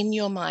that in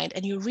your mind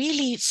and you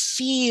really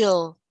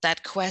feel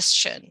that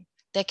question,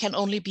 there can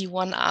only be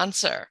one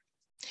answer.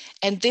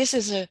 And this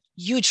is a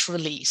huge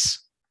release.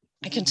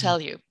 I can tell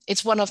you.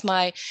 It's one of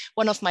my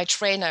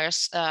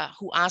trainers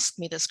who asked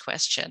me this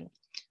question.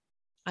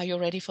 Are you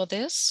ready for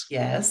this?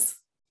 Yes.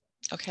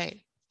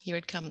 Okay, here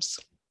it comes.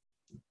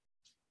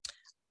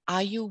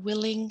 Are you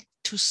willing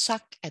to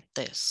suck at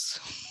this?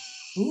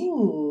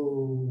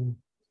 Ooh.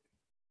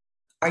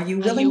 Are you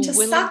willing to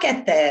suck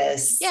at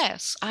this?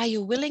 Yes. Are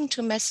you willing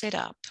to mess it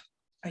up?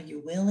 Are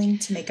you willing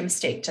to make a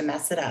mistake, to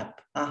mess it up?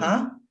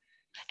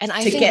 And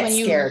I think get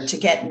when scared, to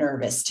get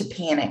nervous, to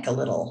panic a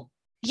little.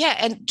 Yeah,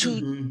 and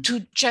to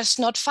just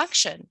not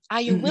function.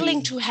 Are you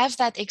willing to have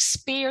that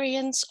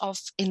experience of,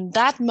 in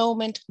that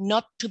moment,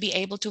 not to be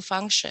able to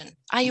function?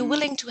 Are you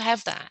willing to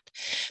have that?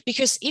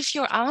 Because if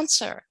your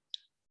answer,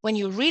 when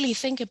you really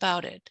think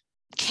about it,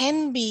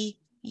 can be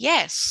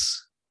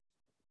yes,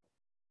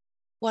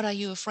 what are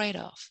you afraid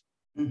of?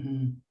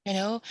 You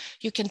know,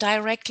 you can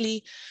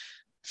directly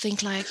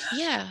think like,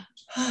 yeah,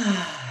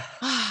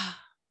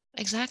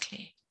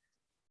 exactly.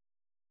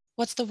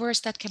 What's the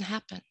worst that can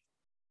happen?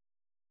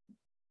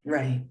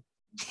 Right.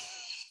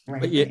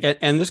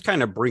 And this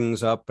kind of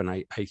brings up,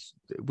 and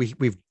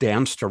we've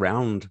danced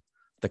around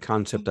the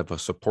concept of a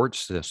support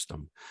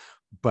system,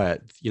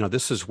 but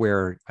this is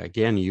where,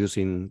 again,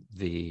 using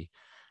the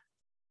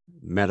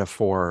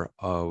metaphor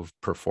of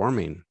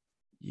performing,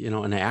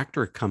 an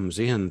actor comes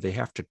in, they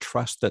have to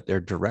trust that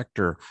their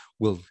director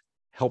will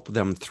help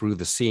them through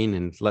the scene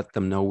and let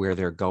them know where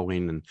they're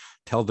going and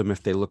tell them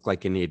if they look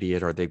like an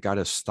idiot, or they've got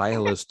a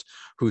stylist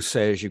who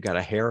says you've got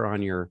a hair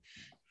on your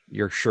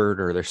shirt,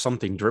 or there's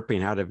something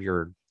dripping out of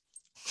your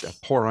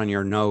pore on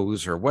your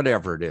nose, or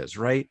whatever it is,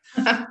 right?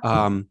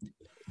 How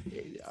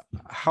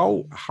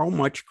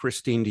much,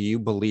 Christine, do you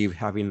believe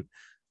having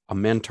a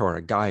mentor,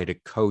 a guide, a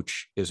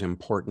coach is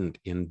important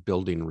in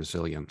building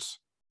resilience?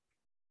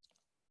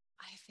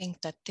 I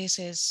think that this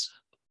is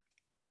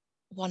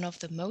one of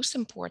the most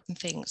important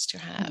things to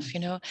have.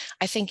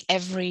 I think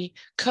every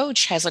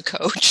coach has a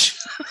coach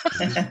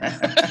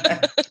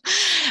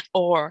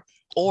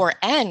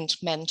and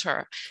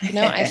mentor.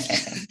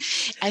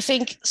 I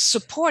think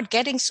support,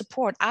 getting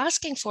support,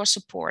 asking for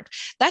support,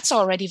 that's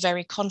already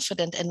very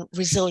confident and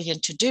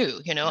resilient to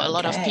do. A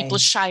lot of people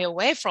shy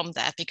away from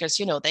that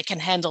because, they can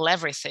handle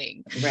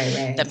everything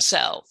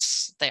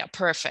themselves. They are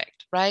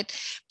perfect, right?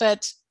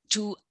 But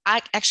to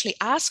actually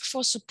ask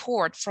for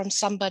support from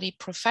somebody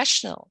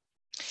professional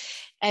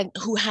and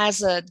who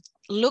has a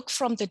look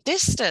from the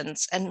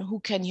distance and who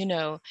can,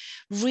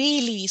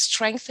 really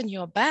strengthen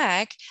your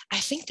back, I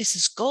think this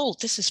is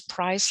gold. This is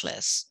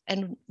priceless.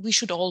 And we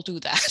should all do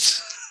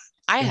that.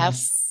 I have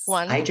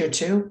one. I do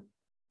too.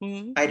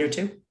 Mm-hmm. I do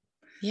too.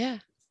 Yeah.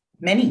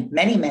 Many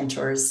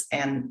mentors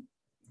and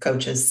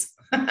coaches.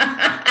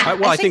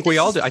 I think we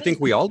all do. I think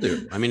we all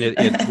do. I mean,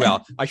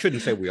 well, I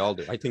shouldn't say we all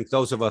do. I think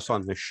those of us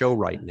on the show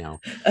right now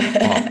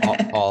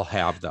all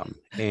have them.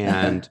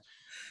 And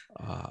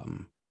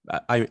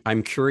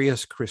I'm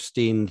curious,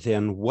 Christine,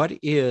 then what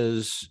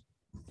if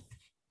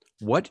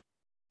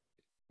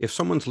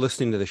someone's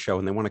listening to the show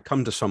and they want to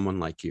come to someone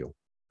like you,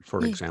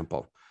 for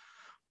example,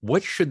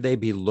 what should they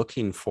be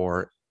looking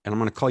for? And I'm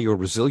going to call you a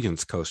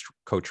resilience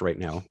coach right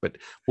now, but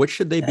what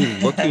should they be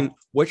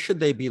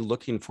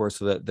looking for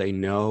so that they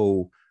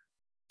know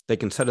they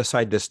can set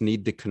aside this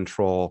need to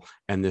control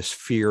and this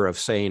fear of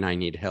saying I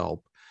need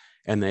help,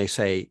 and they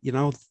say,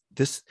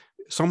 this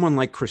someone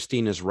like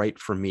Christine is right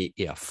for me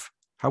if.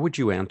 How would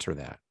you answer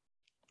that?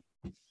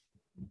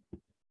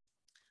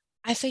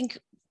 I think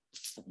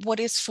what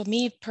is for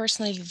me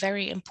personally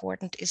very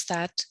important is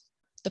that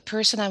the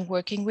person I'm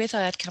working with or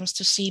that comes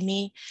to see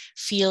me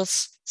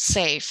feels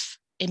safe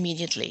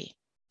immediately.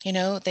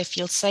 They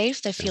feel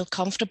safe, they feel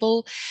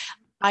comfortable.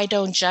 I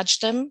don't judge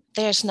them.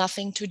 There's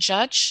nothing to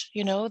judge.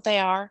 They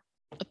are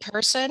a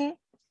person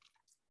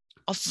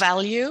of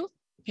value,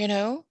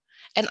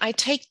 and I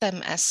take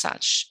them as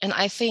such. And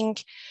I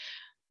think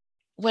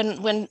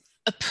when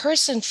a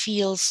person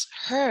feels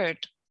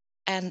heard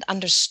and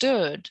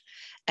understood,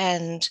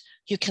 and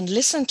you can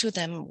listen to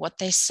them, what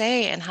they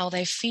say and how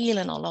they feel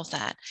and all of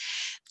that,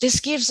 this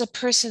gives a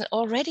person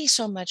already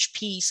so much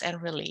peace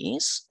and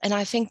release. And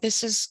I think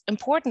this is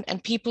important,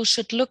 and people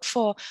should look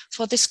for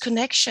this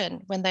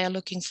connection when they are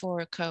looking for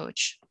a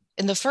coach.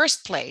 In the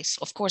first place,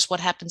 of course, what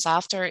happens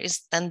after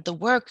is then the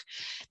work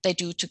they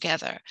do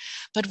together.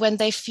 But when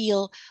they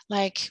feel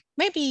like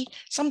maybe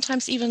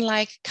sometimes even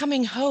like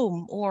coming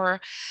home or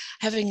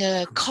having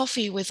a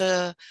coffee with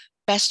a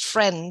best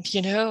friend,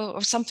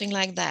 or something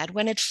like that,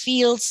 when it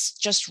feels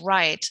just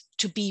right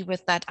to be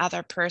with that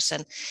other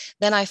person,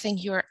 then I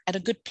think you're at a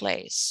good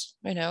place,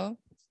 to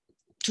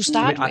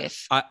start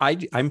with.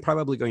 I'm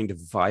probably going to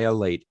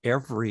violate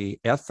every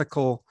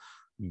ethical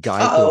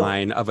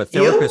guideline of a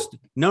therapist.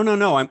 No.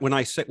 When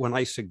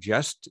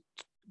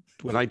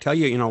I tell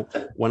you,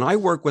 when I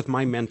work with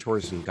my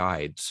mentors and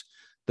guides,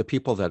 the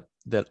people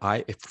that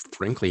I,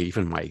 frankly,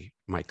 even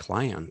my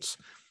clients,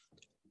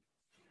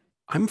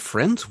 I'm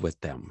friends with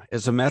them.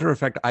 As a matter of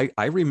fact,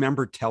 I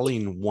remember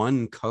telling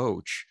one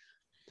coach,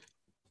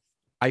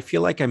 I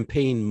feel like I'm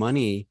paying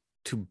money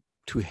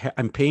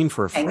I'm paying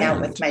for a friend. Hang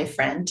out with my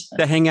friend.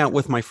 To hang out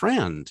with my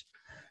friend.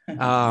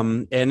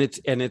 And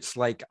it's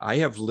like, I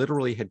have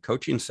literally had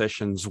coaching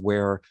sessions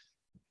where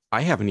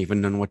I haven't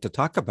even known what to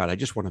talk about. I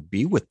just want to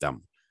be with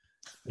them.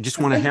 I just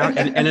want to have,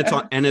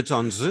 and it's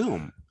on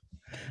Zoom.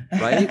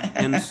 Right.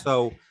 And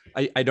so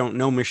I don't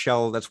know,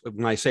 Michelle, that's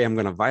when I say I'm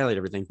going to violate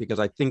everything, because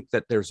I think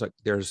that there's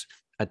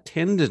a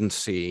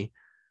tendency,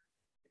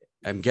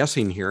 I'm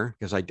guessing here,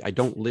 because I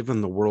don't live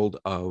in the world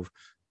of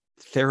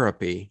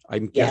therapy.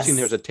 I'm guessing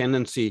there's a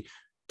tendency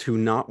to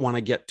not want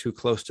to get too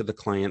close to the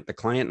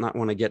client not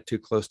want to get too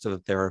close to the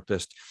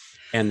therapist.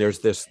 And there's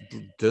this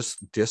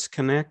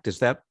disconnect. Is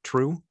that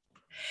true?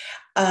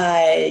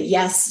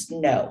 Yes,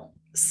 no.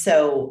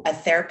 So a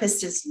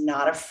therapist is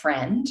not a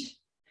friend,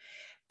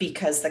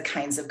 because the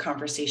kinds of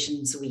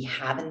conversations we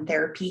have in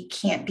therapy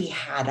can't be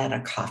had at a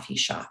coffee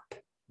shop.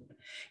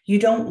 You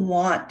don't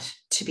want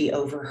to be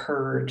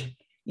overheard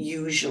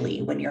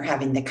usually when you're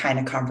having the kind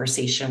of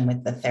conversation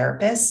with the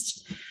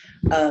therapist.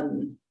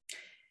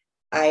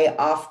 I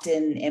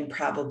often am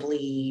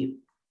probably,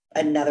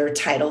 another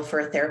title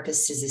for a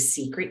therapist is a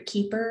secret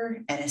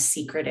keeper and a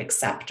secret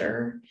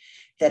acceptor,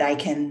 that I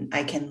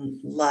can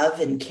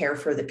love and care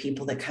for the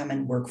people that come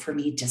and work for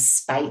me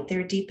despite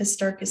their deepest,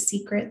 darkest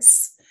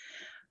secrets.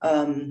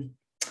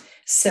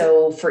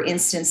 So for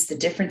instance, the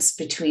difference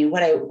between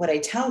what I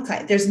tell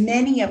clients, there's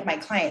many of my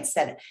clients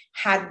that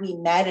had we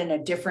met in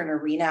a different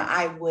arena,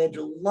 I would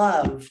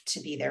love to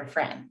be their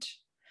friend.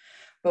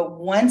 But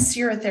once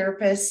you're a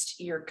therapist,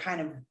 you're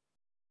kind of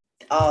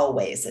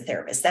always a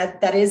therapist.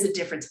 That is a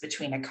difference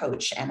between a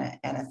coach and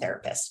a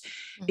therapist,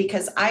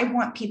 because I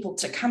want people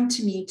to come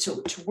to me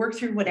to work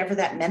through whatever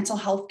that mental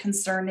health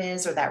concern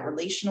is or that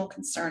relational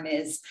concern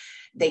is.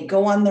 They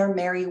go on their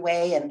merry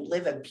way and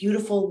live a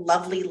beautiful,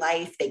 lovely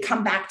life. They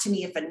come back to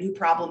me if a new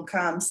problem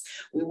comes.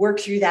 We work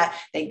through that.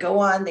 They go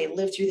on, they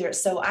live through there.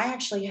 So I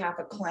actually have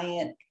a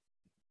client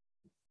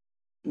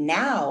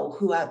now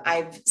who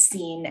I've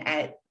seen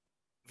at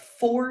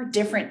 4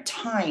 different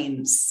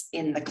times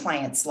in the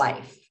client's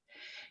life,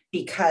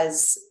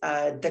 because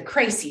the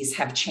crises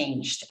have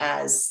changed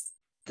as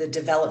the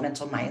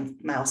developmental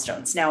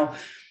milestones. Now,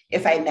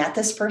 if I met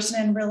this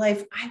person in real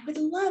life, I would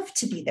love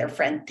to be their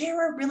friend.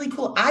 They're really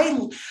cool.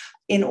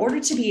 In order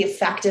to be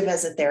effective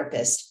as a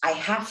therapist, I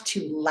have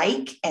to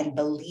like and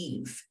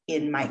believe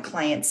in my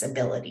client's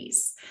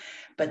abilities.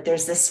 but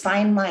there's this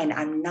fine line.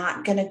 I'm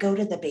not going to go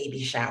to the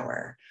baby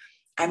shower.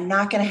 I'm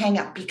not going to hang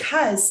up,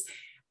 because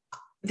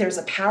there's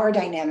a power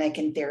dynamic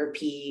in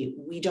therapy.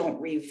 We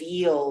don't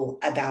reveal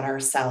about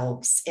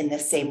ourselves in the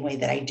same way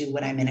that I do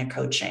when I'm in a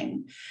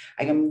coaching.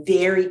 I am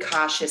very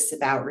cautious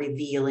about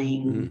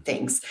revealing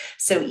things.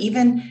 So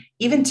even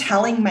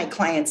telling my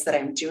clients that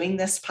I'm doing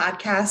this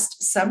podcast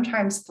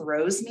sometimes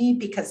throws me,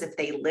 because if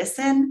they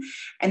listen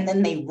and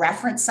then they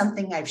reference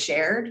something I've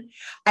shared,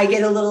 I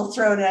get a little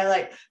thrown, and I'm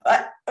like,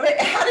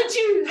 how did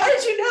you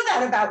know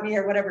that about me,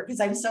 or whatever? Because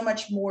I'm so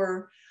much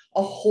more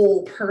a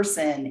whole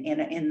person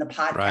in the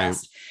podcast. Right.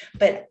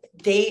 But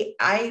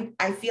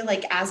I feel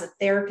like as a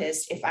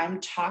therapist, if I'm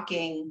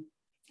talking,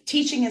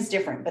 teaching is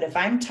different, but if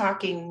I'm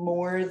talking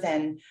more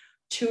than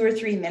 2 or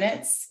 3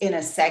 minutes in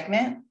a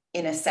segment,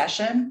 in a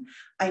session,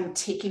 I'm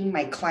taking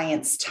my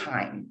client's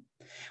time.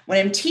 When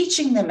I'm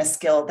teaching them a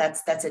skill,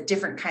 that's a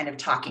different kind of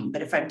talking.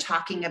 But if I'm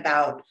talking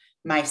about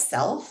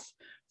myself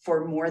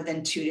for more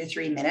than 2 to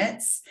 3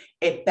 minutes,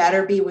 it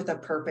better be with a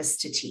purpose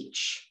to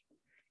teach.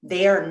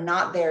 They are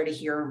not there to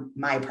hear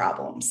my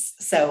problems.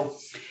 So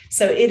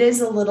it is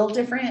a little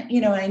different,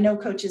 and I know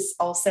coaches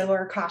also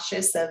are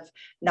cautious of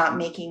not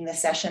making the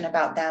session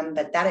about them,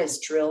 but that is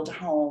drilled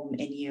home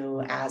in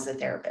you as a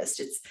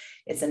therapist.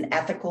 It's an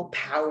ethical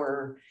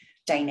power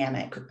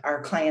dynamic.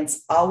 Our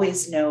clients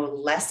always know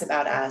less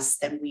about us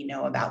than we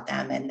know about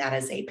them. And that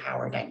is a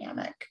power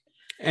dynamic.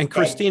 And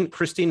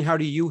Christine, how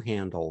do you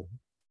handle,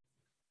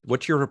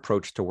 what's your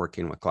approach to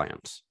working with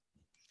clients?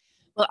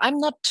 Well, I'm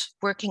not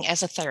working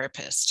as a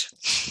therapist.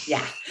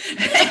 Yeah.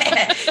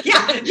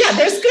 yeah.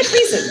 There's good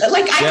reason.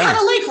 Like, I kind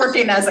of like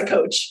working as a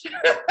coach.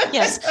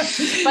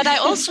 Yes. But I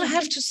also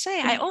have to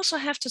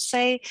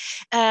say,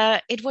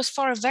 it was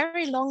for a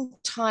very long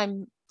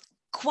time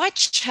quite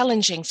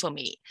challenging for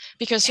me,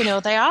 because,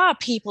 there are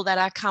people that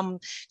are come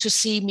to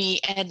see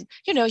me and,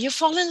 you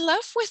fall in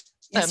love with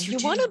them. Yes, you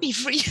want to be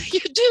free. You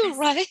do,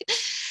 right?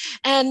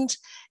 And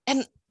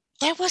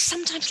there was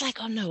sometimes like,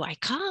 oh no, I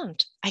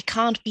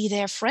can't be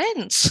their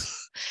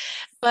friends.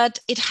 But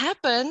it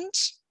happened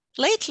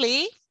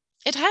lately.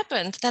 It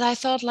happened that I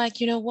thought, like,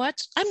 you know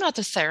what? I'm not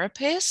a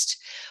therapist.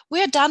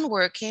 We're done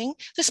working.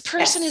 This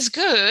person is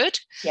good.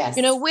 Yes.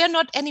 We're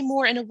not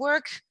anymore in a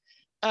work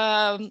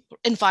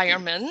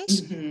environment.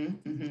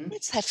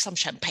 Let's have some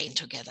champagne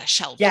together,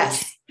 shall we?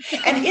 Yes.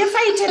 And if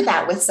I did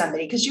that with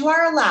somebody, because you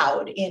are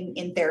allowed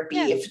in therapy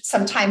if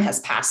some time has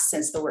passed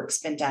since the work's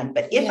been done,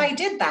 but if I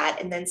did that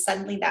and then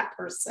suddenly that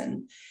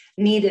person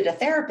needed a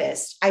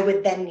therapist, I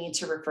would then need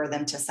to refer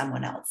them to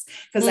someone else,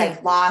 because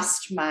I've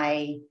lost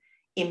my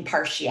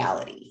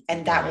impartiality,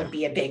 and that would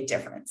be a big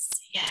difference.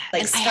 Yeah.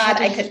 Like,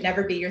 Scott, I could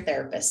never be your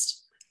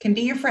therapist. Can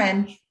be your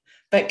friend,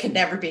 but could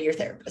never be your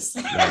therapist.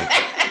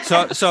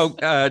 Right.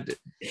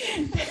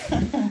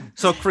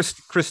 So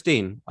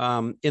Christine,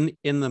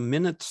 in the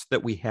minutes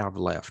that we have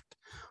left,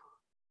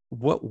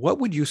 what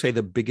would you say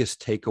the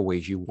biggest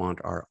takeaways you want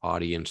our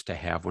audience to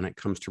have when it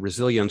comes to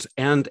resilience?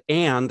 And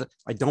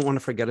I don't want to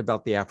forget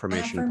about the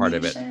affirmation part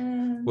of it.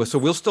 Well, so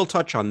we'll still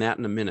touch on that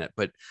in a minute,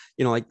 but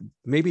like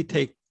maybe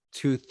take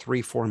 2,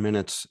 3, 4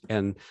 minutes.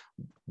 And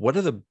what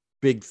are the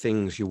big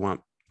things you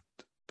want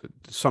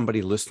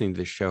somebody listening to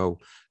the show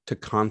to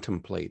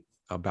contemplate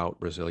about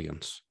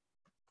resilience?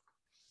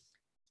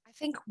 I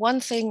think one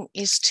thing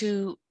is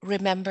to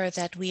remember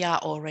that we are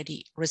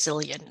already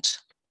resilient.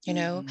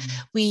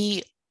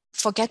 We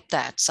forget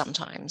that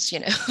sometimes,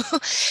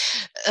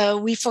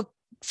 we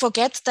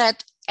forget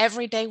that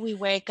every day we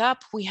wake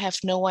up, we have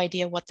no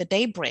idea what the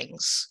day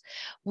brings.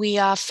 We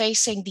are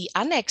facing the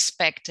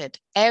unexpected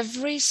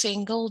every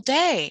single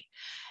day,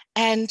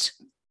 and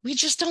we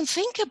just don't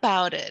think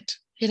about it.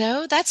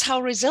 That's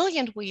how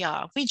resilient we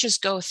are. We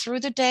just go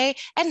through the day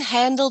and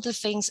handle the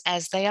things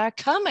as they are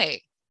coming.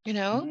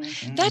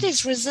 That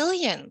is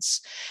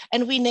resilience.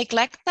 And we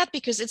neglect that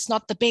because it's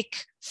not the big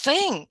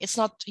thing. It's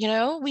not,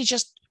 we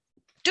just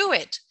do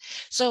it.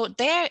 So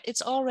there,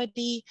 it's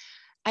already,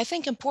 I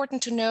think,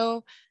 important to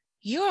know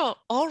you're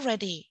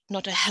already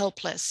not a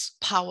helpless,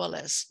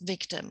 powerless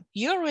victim.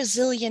 You're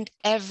resilient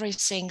every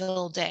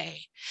single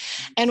day.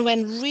 And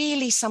when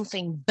really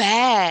something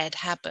bad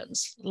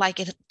happens, like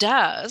it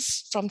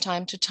does from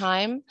time to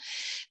time,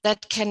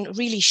 that can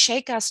really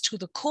shake us to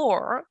the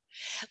core,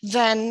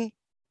 then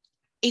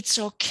it's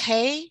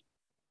okay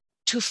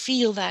to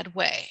feel that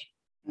way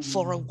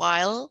for a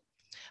while.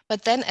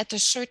 But then at a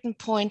certain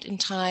point in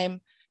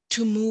time,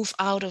 to move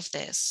out of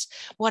this.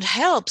 What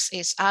helps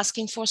is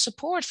asking for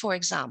support, for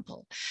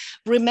example,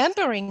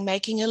 remembering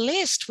making a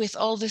list with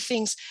all the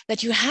things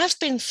that you have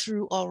been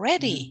through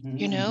already,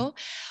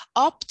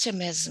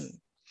 optimism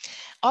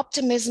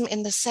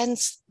in the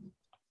sense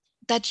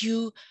that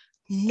you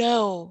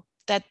know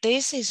that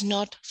this is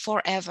not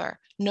forever,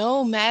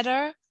 no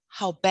matter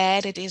how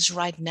bad it is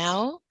right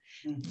now.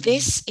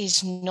 This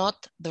is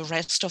not the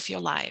rest of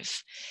your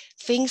life.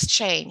 Things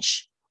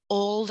change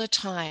all the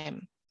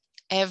time.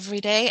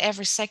 every day,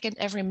 every second,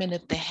 every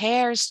minute. The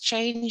hair is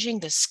changing,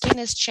 the skin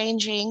is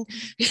changing,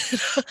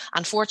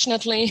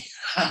 unfortunately.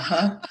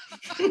 Uh-huh.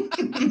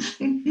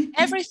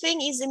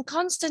 Everything is in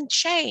constant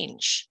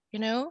change,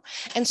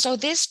 and so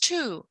this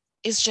too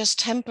is just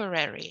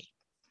temporary.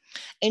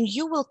 And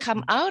you will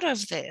come out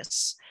of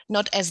this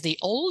not as the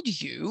old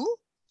you,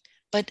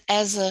 but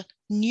as a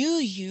new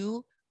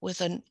you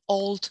with an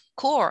old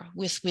core,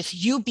 with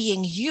you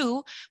being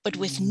you, but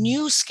with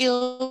new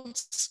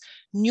skills,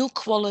 new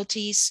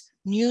qualities,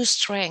 new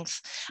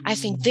strength. I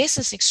think this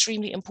is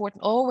extremely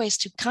important always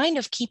to kind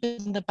of keep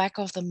in the back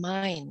of the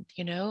mind,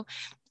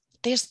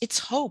 it's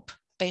hope,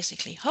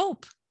 basically.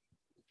 Hope.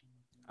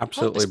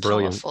 Absolutely Hope is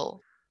brilliant.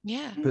 Powerful.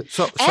 Yeah.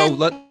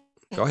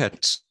 Go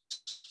ahead.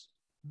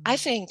 I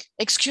think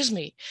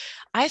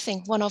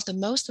one of the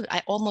most,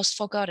 I almost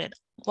forgot it,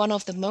 one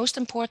of the most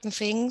important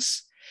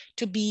things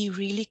to be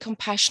really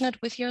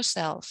compassionate with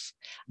yourself.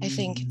 I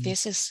think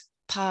this is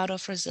part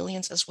of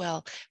resilience as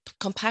well,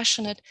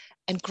 compassionate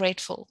and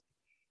grateful.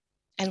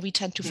 And we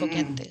tend to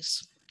forget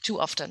this too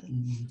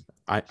often.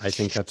 I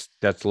think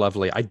that's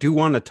lovely. I do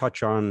want to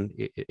touch on,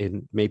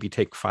 in maybe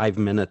take 5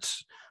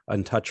 minutes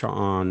and touch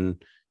on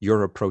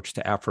your approach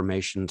to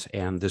affirmations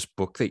and this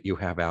book that you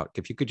have out.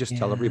 If you could just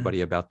tell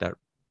everybody about that.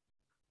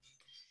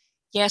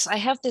 Yes, I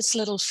have this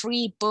little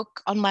free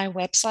book on my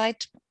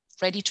website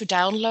ready to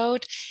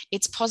download.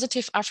 It's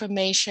Positive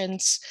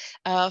Affirmations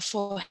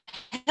for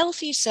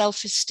Healthy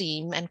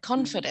Self-Esteem and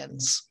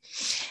Confidence.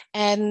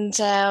 And,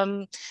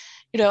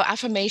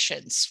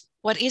 affirmations.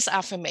 What is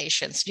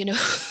affirmations?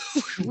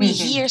 We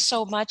hear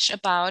so much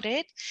about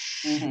it.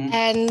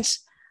 And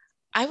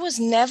I was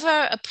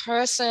never a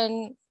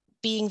person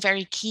being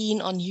very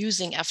keen on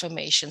using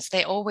affirmations.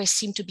 They always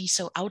seem to be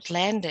so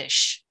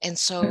outlandish and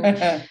so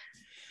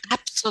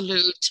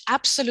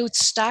absolute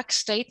stark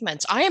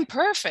statements. I am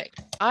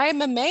perfect. I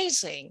am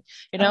amazing.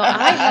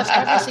 I have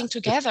everything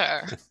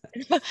together.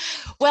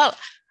 Well,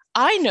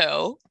 I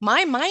know,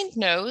 my mind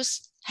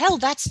knows, hell,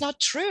 that's not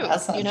true.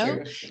 That's not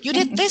true. You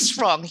did this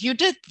wrong. You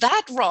did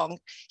that wrong.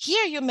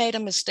 Here you made a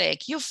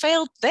mistake. You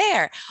failed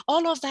there.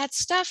 All of that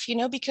stuff,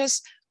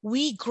 because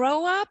we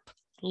grow up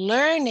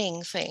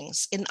learning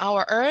things in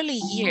our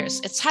early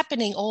years. It's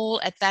happening all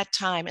at that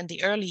time in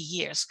the early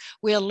years.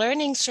 We are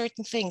learning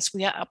certain things.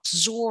 We are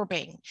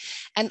absorbing.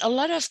 And a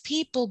lot of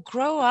people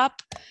grow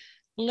up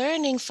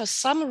learning for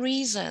some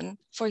reason.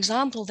 For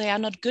example, they are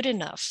not good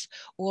enough,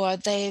 or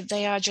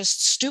they are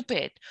just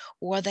stupid,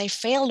 or they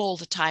fail all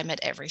the time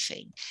at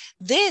everything.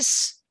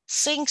 This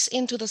sinks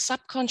into the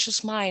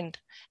subconscious mind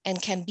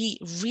and can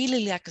be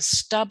really like a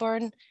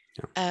stubborn,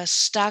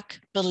 stuck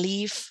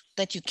belief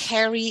that you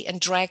carry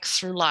and drag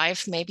through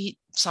life, maybe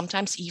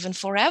sometimes even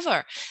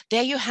forever.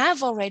 There you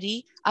have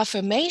already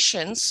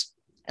affirmations,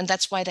 and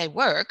that's why they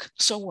work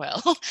so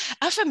well.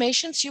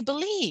 Affirmations you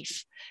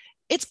believe.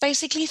 It's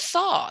basically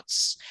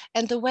thoughts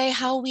and the way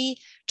how we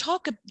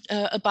talk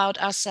about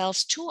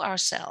ourselves to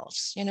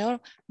ourselves,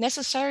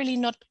 necessarily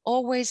not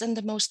always in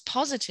the most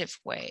positive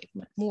way,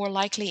 more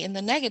likely in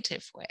the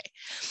negative way.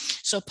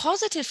 So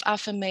positive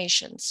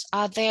affirmations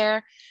are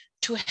there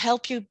to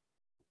help you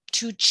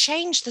to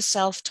change the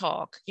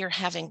self-talk you're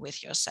having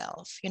with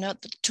yourself,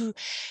 to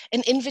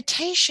an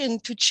invitation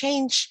to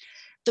change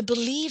the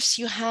beliefs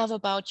you have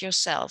about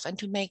yourself and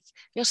to make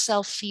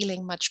yourself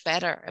feeling much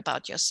better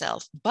about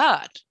yourself.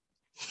 But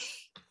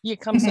here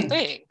comes the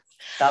thing.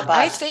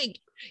 I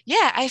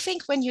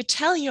think when you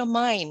tell your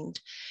mind,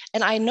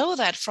 and I know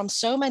that from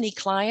so many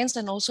clients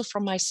and also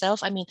from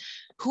myself,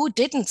 who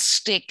didn't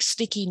stick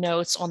sticky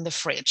notes on the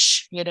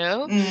fridge,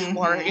 or,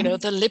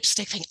 the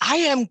lipstick thing, I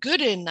am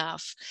good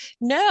enough.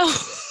 No,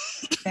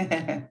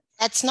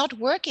 that's not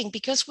working,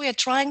 because we are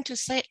trying to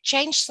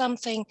change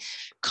something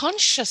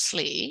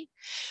consciously,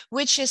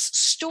 which is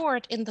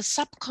stored in the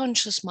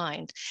subconscious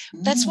mind.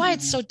 That's why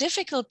it's so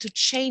difficult to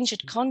change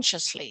it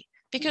consciously,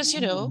 because,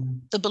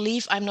 the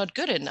belief I'm not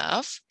good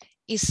enough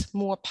is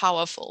more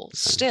powerful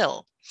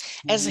still.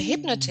 As a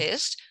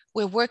hypnotist,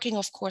 we're working,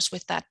 of course,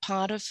 with that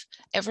part of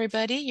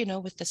everybody,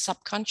 with the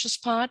subconscious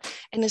part,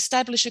 and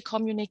establish a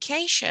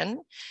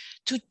communication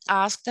to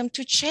ask them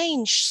to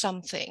change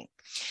something.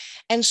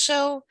 And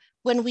so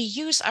when we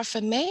use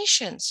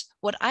affirmations,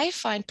 what I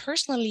find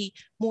personally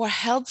more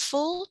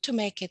helpful to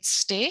make it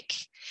stick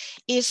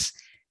is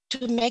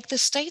to make the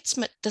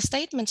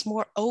statements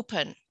more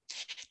open,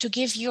 to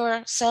give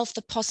yourself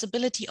the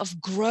possibility of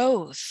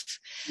growth,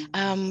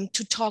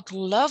 to talk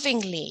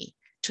lovingly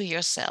to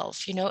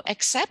yourself,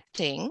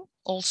 accepting,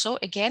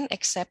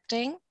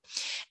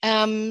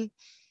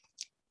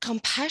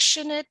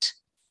 compassionate,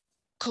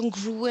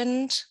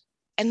 congruent,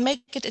 and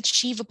make it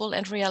achievable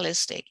and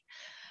realistic.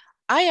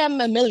 I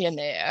am a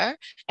millionaire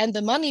and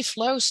the money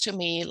flows to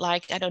me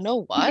like I don't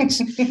know what.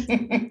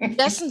 It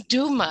doesn't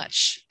do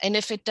much. And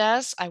if it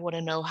does, I want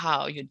to know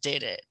how you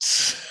did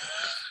it.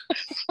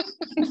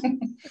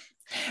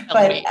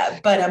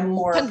 But a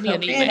more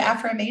appropriate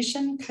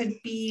affirmation could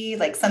be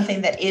like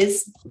something that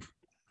is.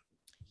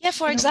 Yeah,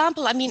 for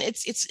example,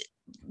 it's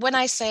when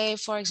I say,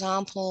 for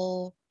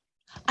example,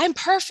 I'm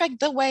perfect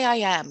the way I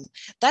am.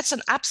 That's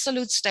an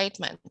absolute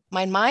statement.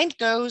 My mind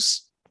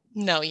goes,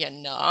 no, you're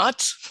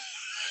not.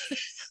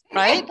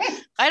 Right?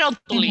 I don't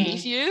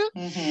believe you.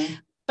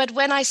 But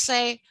when I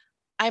say,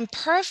 I'm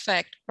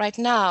perfect right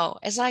now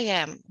as I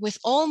am, with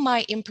all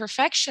my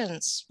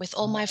imperfections, with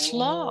all my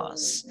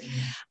flaws,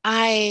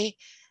 I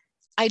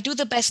do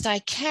the best I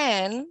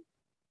can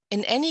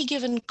in any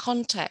given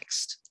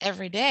context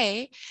every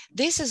day.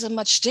 This is a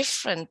much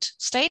different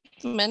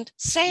statement,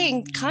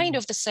 saying kind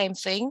of the same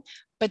thing,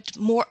 but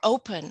more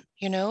open.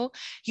 You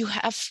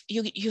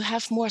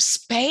have more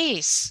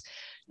space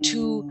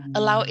to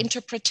allow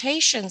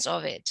interpretations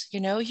of it.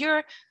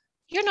 You're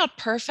not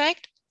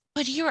perfect,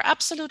 but you're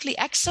absolutely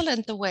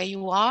excellent the way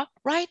you are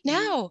right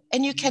now.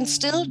 And you can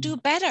still do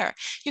better.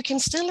 You can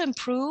still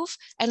improve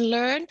and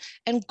learn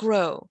and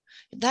grow.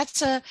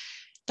 That's a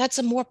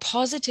more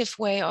positive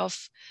way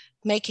of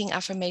making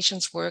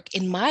affirmations work,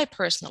 in my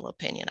personal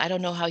opinion. I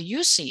don't know how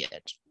you see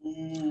it.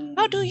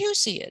 How do you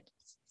see it?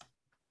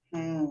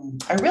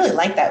 I really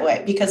like that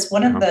way, because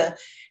one of the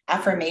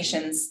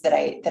affirmations that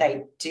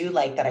I do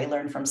like, that I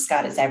learned from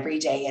Scott, is every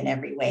day in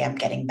every way I'm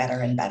getting better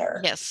and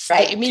better. Yes,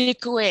 right. The Emile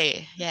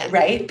Coué, yeah.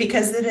 Right,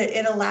 because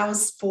it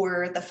allows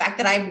for the fact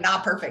that I'm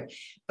not perfect,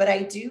 but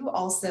I do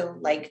also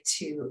like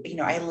to,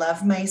 I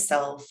love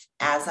myself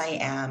as I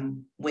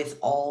am, with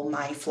all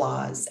my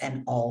flaws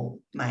and all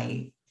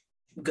my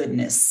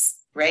goodness.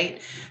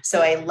 Right.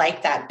 So I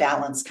like that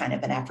balance kind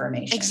of an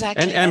affirmation.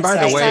 Exactly. And by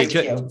the way,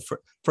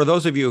 for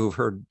those of you who've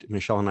heard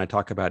Michelle and I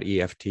talk about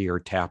EFT or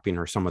tapping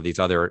or some of these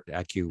other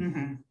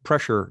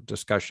acupressure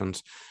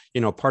discussions,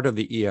 part of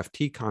the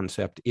EFT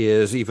concept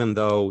is, even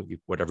though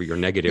whatever your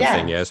negative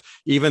thing is,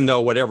 even though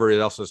whatever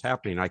else is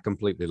happening, I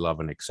completely love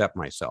and accept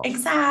myself.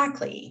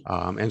 Exactly.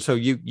 And so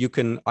you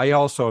can, I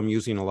also am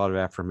using a lot of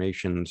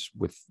affirmations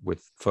with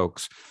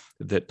folks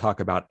that talk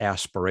about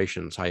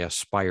aspirations. I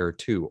aspire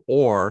to,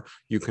 or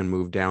you can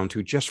move down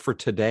to just for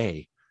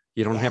today.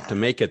 You don't have to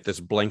make it this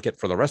blanket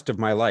for the rest of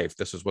my life.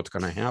 This is what's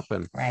going to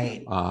happen.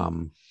 Right.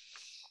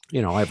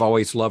 I've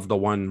always loved the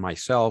one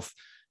myself.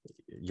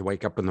 You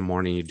wake up in the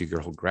morning, you do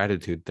your whole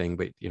gratitude thing,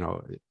 but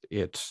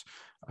it's,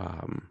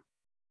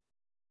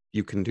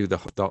 you can do the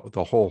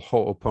whole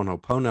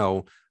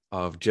ho'oponopono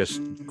of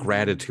just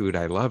gratitude.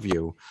 I love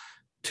you.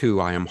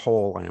 To I am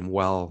whole, I am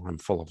well, I'm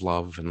full of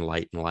love and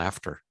light and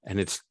laughter. And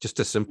it's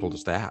just as simple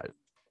as that.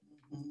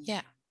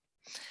 Yeah.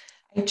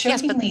 I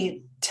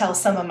jokingly tell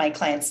some of my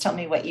clients, tell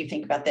me what you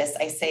think about this.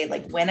 I say,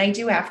 like, when I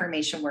do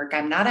affirmation work,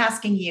 I'm not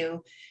asking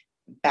you,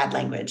 bad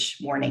language,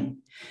 warning.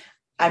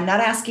 I'm not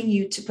asking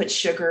you to put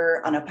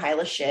sugar on a pile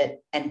of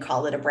shit and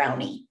call it a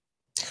brownie.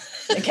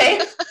 Okay.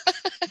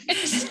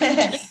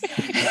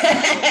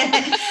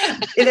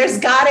 There's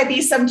got to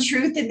be some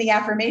truth in the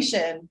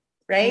affirmation,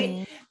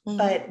 right?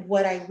 But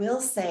what I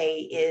will say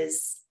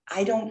is,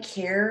 I don't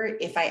care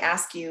if I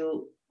ask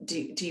you,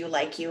 do you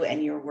like you?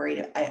 And you're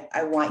worried.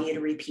 I want you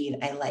to repeat,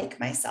 I like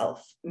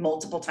myself,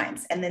 multiple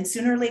times. And then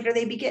sooner or later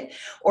they begin,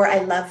 or I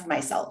love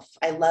myself.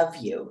 I love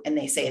you. And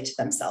they say it to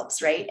themselves.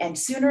 Right. And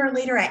sooner or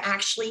later, I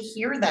actually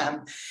hear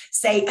them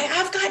say,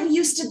 I've gotten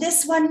used to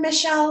this one,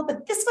 Michelle,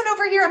 but this one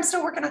over here, I'm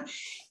still working on.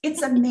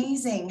 It's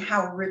amazing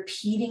how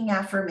repeating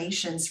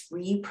affirmations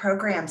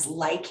reprograms,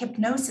 like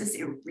hypnosis.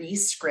 It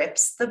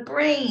re-scripts the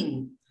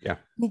brain. Yeah,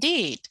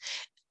 indeed,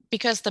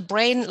 because the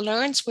brain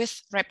learns with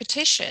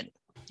repetition.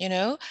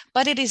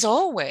 But it is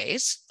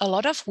always a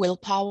lot of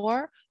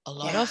willpower, a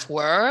lot of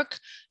work,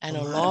 and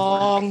a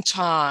long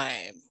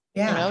time.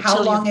 Yeah.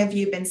 How long have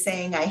you been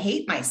saying, I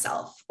hate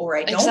myself, or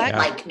I don't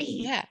like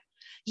me?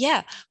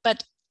 Yeah.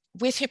 But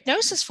with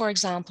hypnosis, for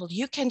example,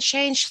 you can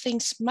change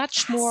things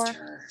much more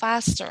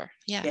faster.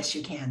 Yeah. Yes,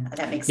 you can.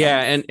 That makes sense.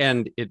 Yeah.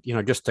 And it,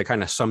 just to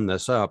kind of sum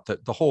this up,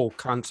 that the whole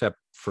concept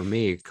for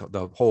me,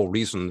 the whole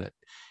reason that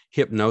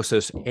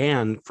hypnosis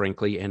and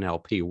frankly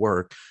NLP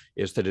work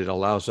is that it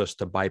allows us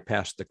to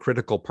bypass the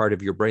critical part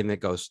of your brain that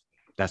goes,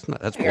 that's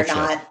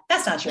bullshit.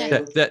 That's not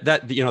true.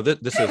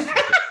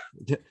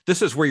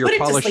 This is where you're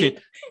polishing,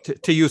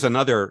 to use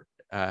another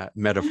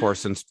metaphor,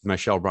 since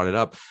Michelle brought it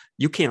up.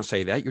 You can't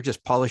say that. You're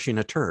just polishing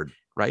a turd,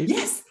 right?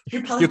 Yes.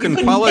 You can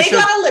polish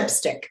on a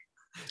lipstick.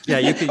 Yeah,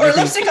 you can. Or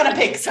lipstick on a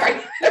pig. Sorry.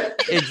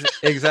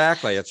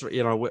 Exactly. It's,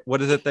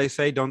 what is it they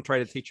say? Don't try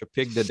to teach a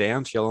pig to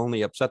dance. You'll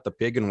only upset the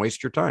pig and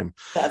waste your time.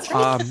 That's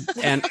right.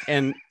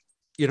 And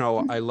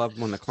I love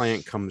when the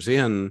client comes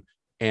in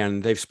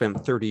and they've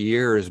spent 30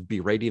 years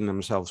berating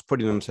themselves,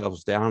 putting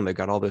themselves down. They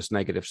got all this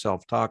negative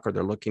self-talk, or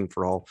they're looking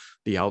for all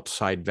the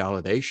outside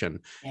validation.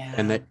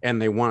 Yeah.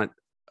 And they want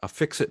a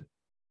fix-it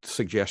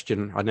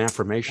suggestion, an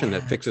affirmation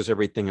that fixes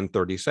everything in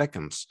 30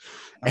 seconds.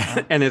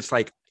 And it's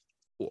like,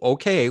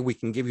 okay, we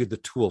can give you the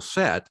tool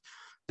set.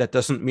 That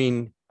doesn't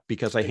mean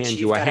because I hand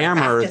you a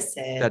hammer,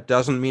 that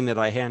doesn't mean that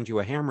I hand you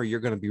a hammer, you're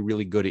going to be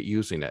really good at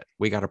using it.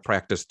 We got to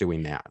practice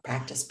doing that.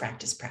 Practice.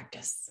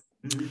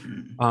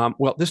 Mm-hmm.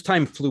 Well, this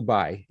time flew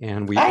by,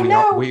 and we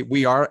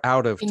are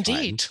out of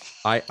Indeed.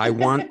 time. I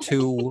want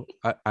to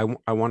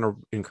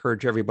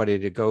encourage everybody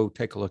to go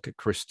take a look at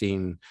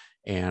Christine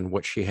and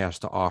what she has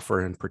to offer,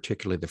 and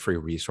particularly the free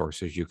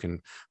resources. You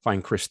can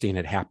find Christine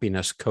at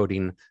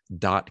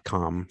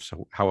happinesscoding.com.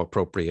 So how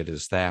appropriate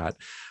is that?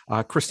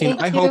 Christine,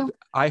 I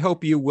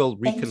hope you will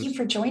Thank you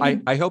for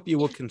joining. I hope you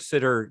will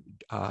consider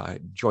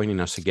joining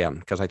us again,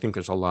 because I think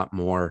there's a lot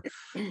more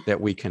that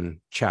we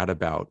can chat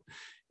about.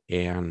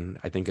 And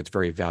I think it's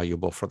very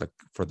valuable for the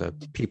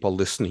people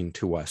listening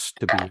to us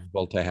to be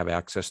able to have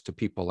access to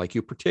people like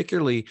you,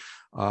 particularly,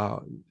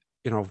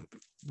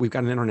 we've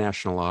got an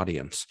international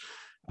audience.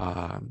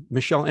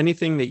 Michelle,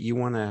 anything that you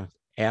want to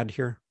add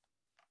here?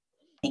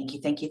 Thank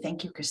you,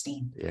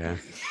 Christine. Yeah.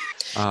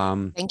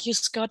 Thank you,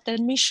 Scott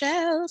and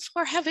Michelle,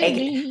 for having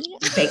me.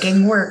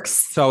 Begging works.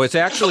 So it's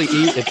actually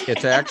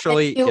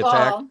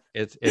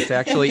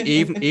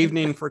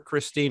evening for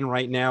Christine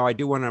right now. I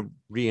do want to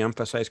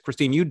reemphasize,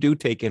 Christine, you do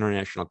take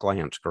international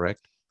clients,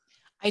 correct?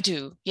 I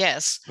do,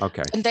 yes.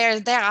 Okay. And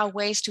there are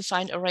ways to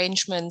find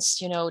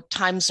arrangements,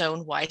 time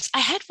zone wise. I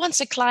had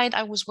once a client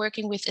I was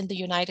working with in the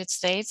United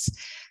States.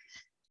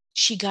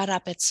 She got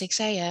up at 6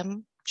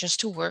 a.m.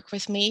 just to work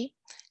with me.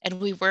 And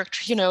we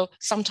worked,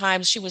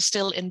 sometimes she was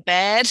still in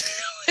bed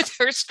with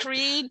her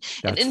screen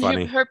and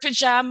in her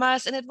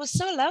pajamas. And it was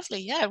so lovely.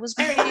 Yeah, it was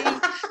very,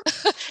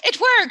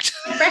 it worked.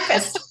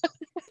 Breakfast.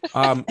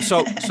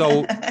 So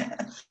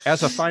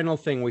as a final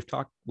thing, we've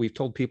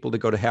told people to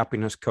go to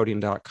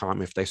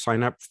happinesscoding.com. If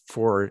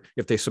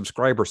they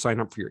subscribe or sign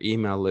up for your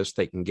email list,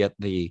 they can get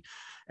the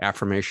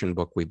affirmation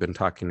book we've been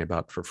talking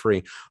about for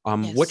free.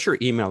 Yes. What's your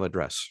email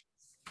address?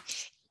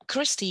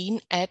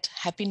 Christine at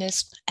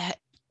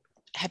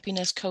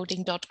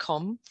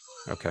happinesscoding.com.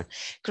 Okay.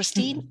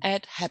 Christine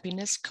at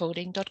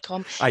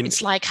happinesscoding.com.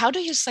 It's like, how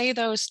do you say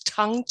those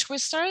tongue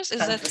twisters?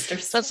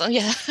 Twisters.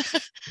 Yeah.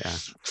 Yeah.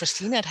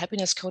 Christine at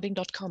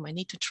happinesscoding.com. I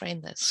need to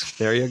train this.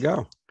 There you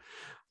go.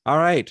 All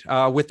right.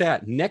 With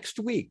that, next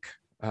week,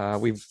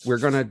 we're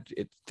going to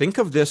think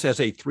of this as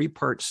a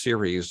 3-part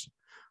series.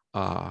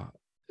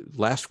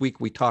 Last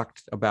week, we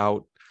talked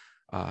about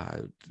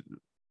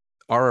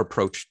our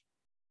approach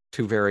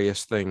to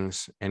various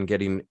things and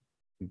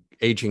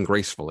aging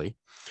gracefully.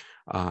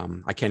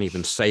 I can't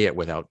even say it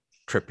without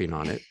tripping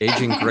on it.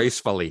 Aging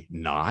gracefully,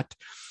 not.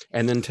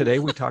 And then today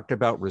we talked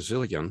about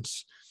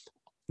resilience.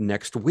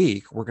 Next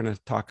week, we're going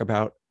to talk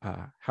about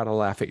how to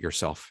laugh at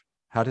yourself,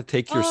 how to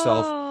take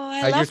yourself,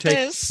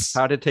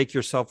 how to take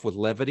yourself with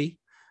levity,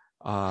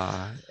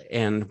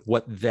 and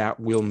what that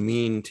will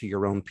mean to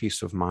your own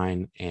peace of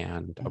mind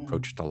and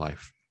approach to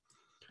life.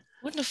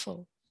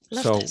 Wonderful.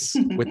 So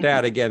with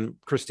that, again,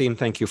 Christine,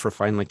 thank you for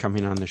finally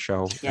coming on the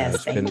show.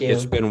 Yes, thank you.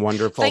 It's been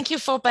wonderful. Thank you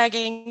for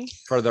begging.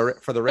 For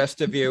the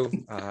rest of you,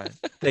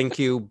 thank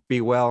you.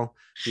 Be well,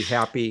 be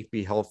happy,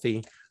 be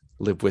healthy,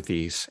 live with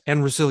ease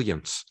and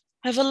resilience.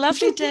 Have a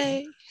lovely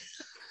day.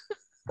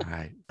 All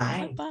right.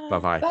 Bye.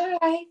 Bye-bye.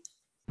 Bye.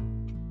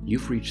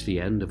 You've reached the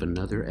end of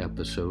another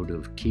episode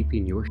of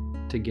Keeping Your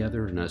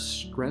Together in a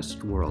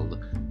Stressed World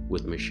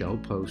with Michelle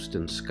Post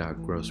and Scott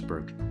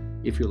Grossberg.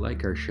 If you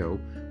like our show,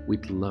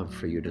 we'd love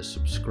for you to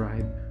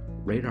subscribe,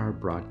 rate our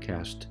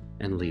broadcast,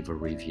 and leave a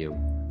review.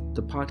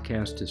 The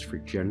podcast is for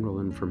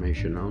general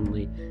information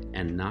only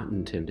and not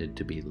intended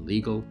to be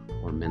legal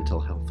or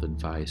mental health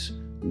advice,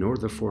 nor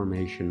the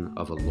formation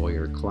of a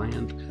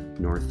lawyer-client,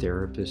 nor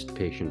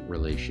therapist-patient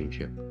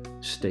relationship.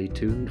 Stay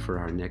tuned for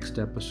our next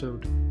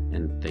episode,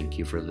 and thank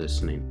you for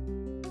listening.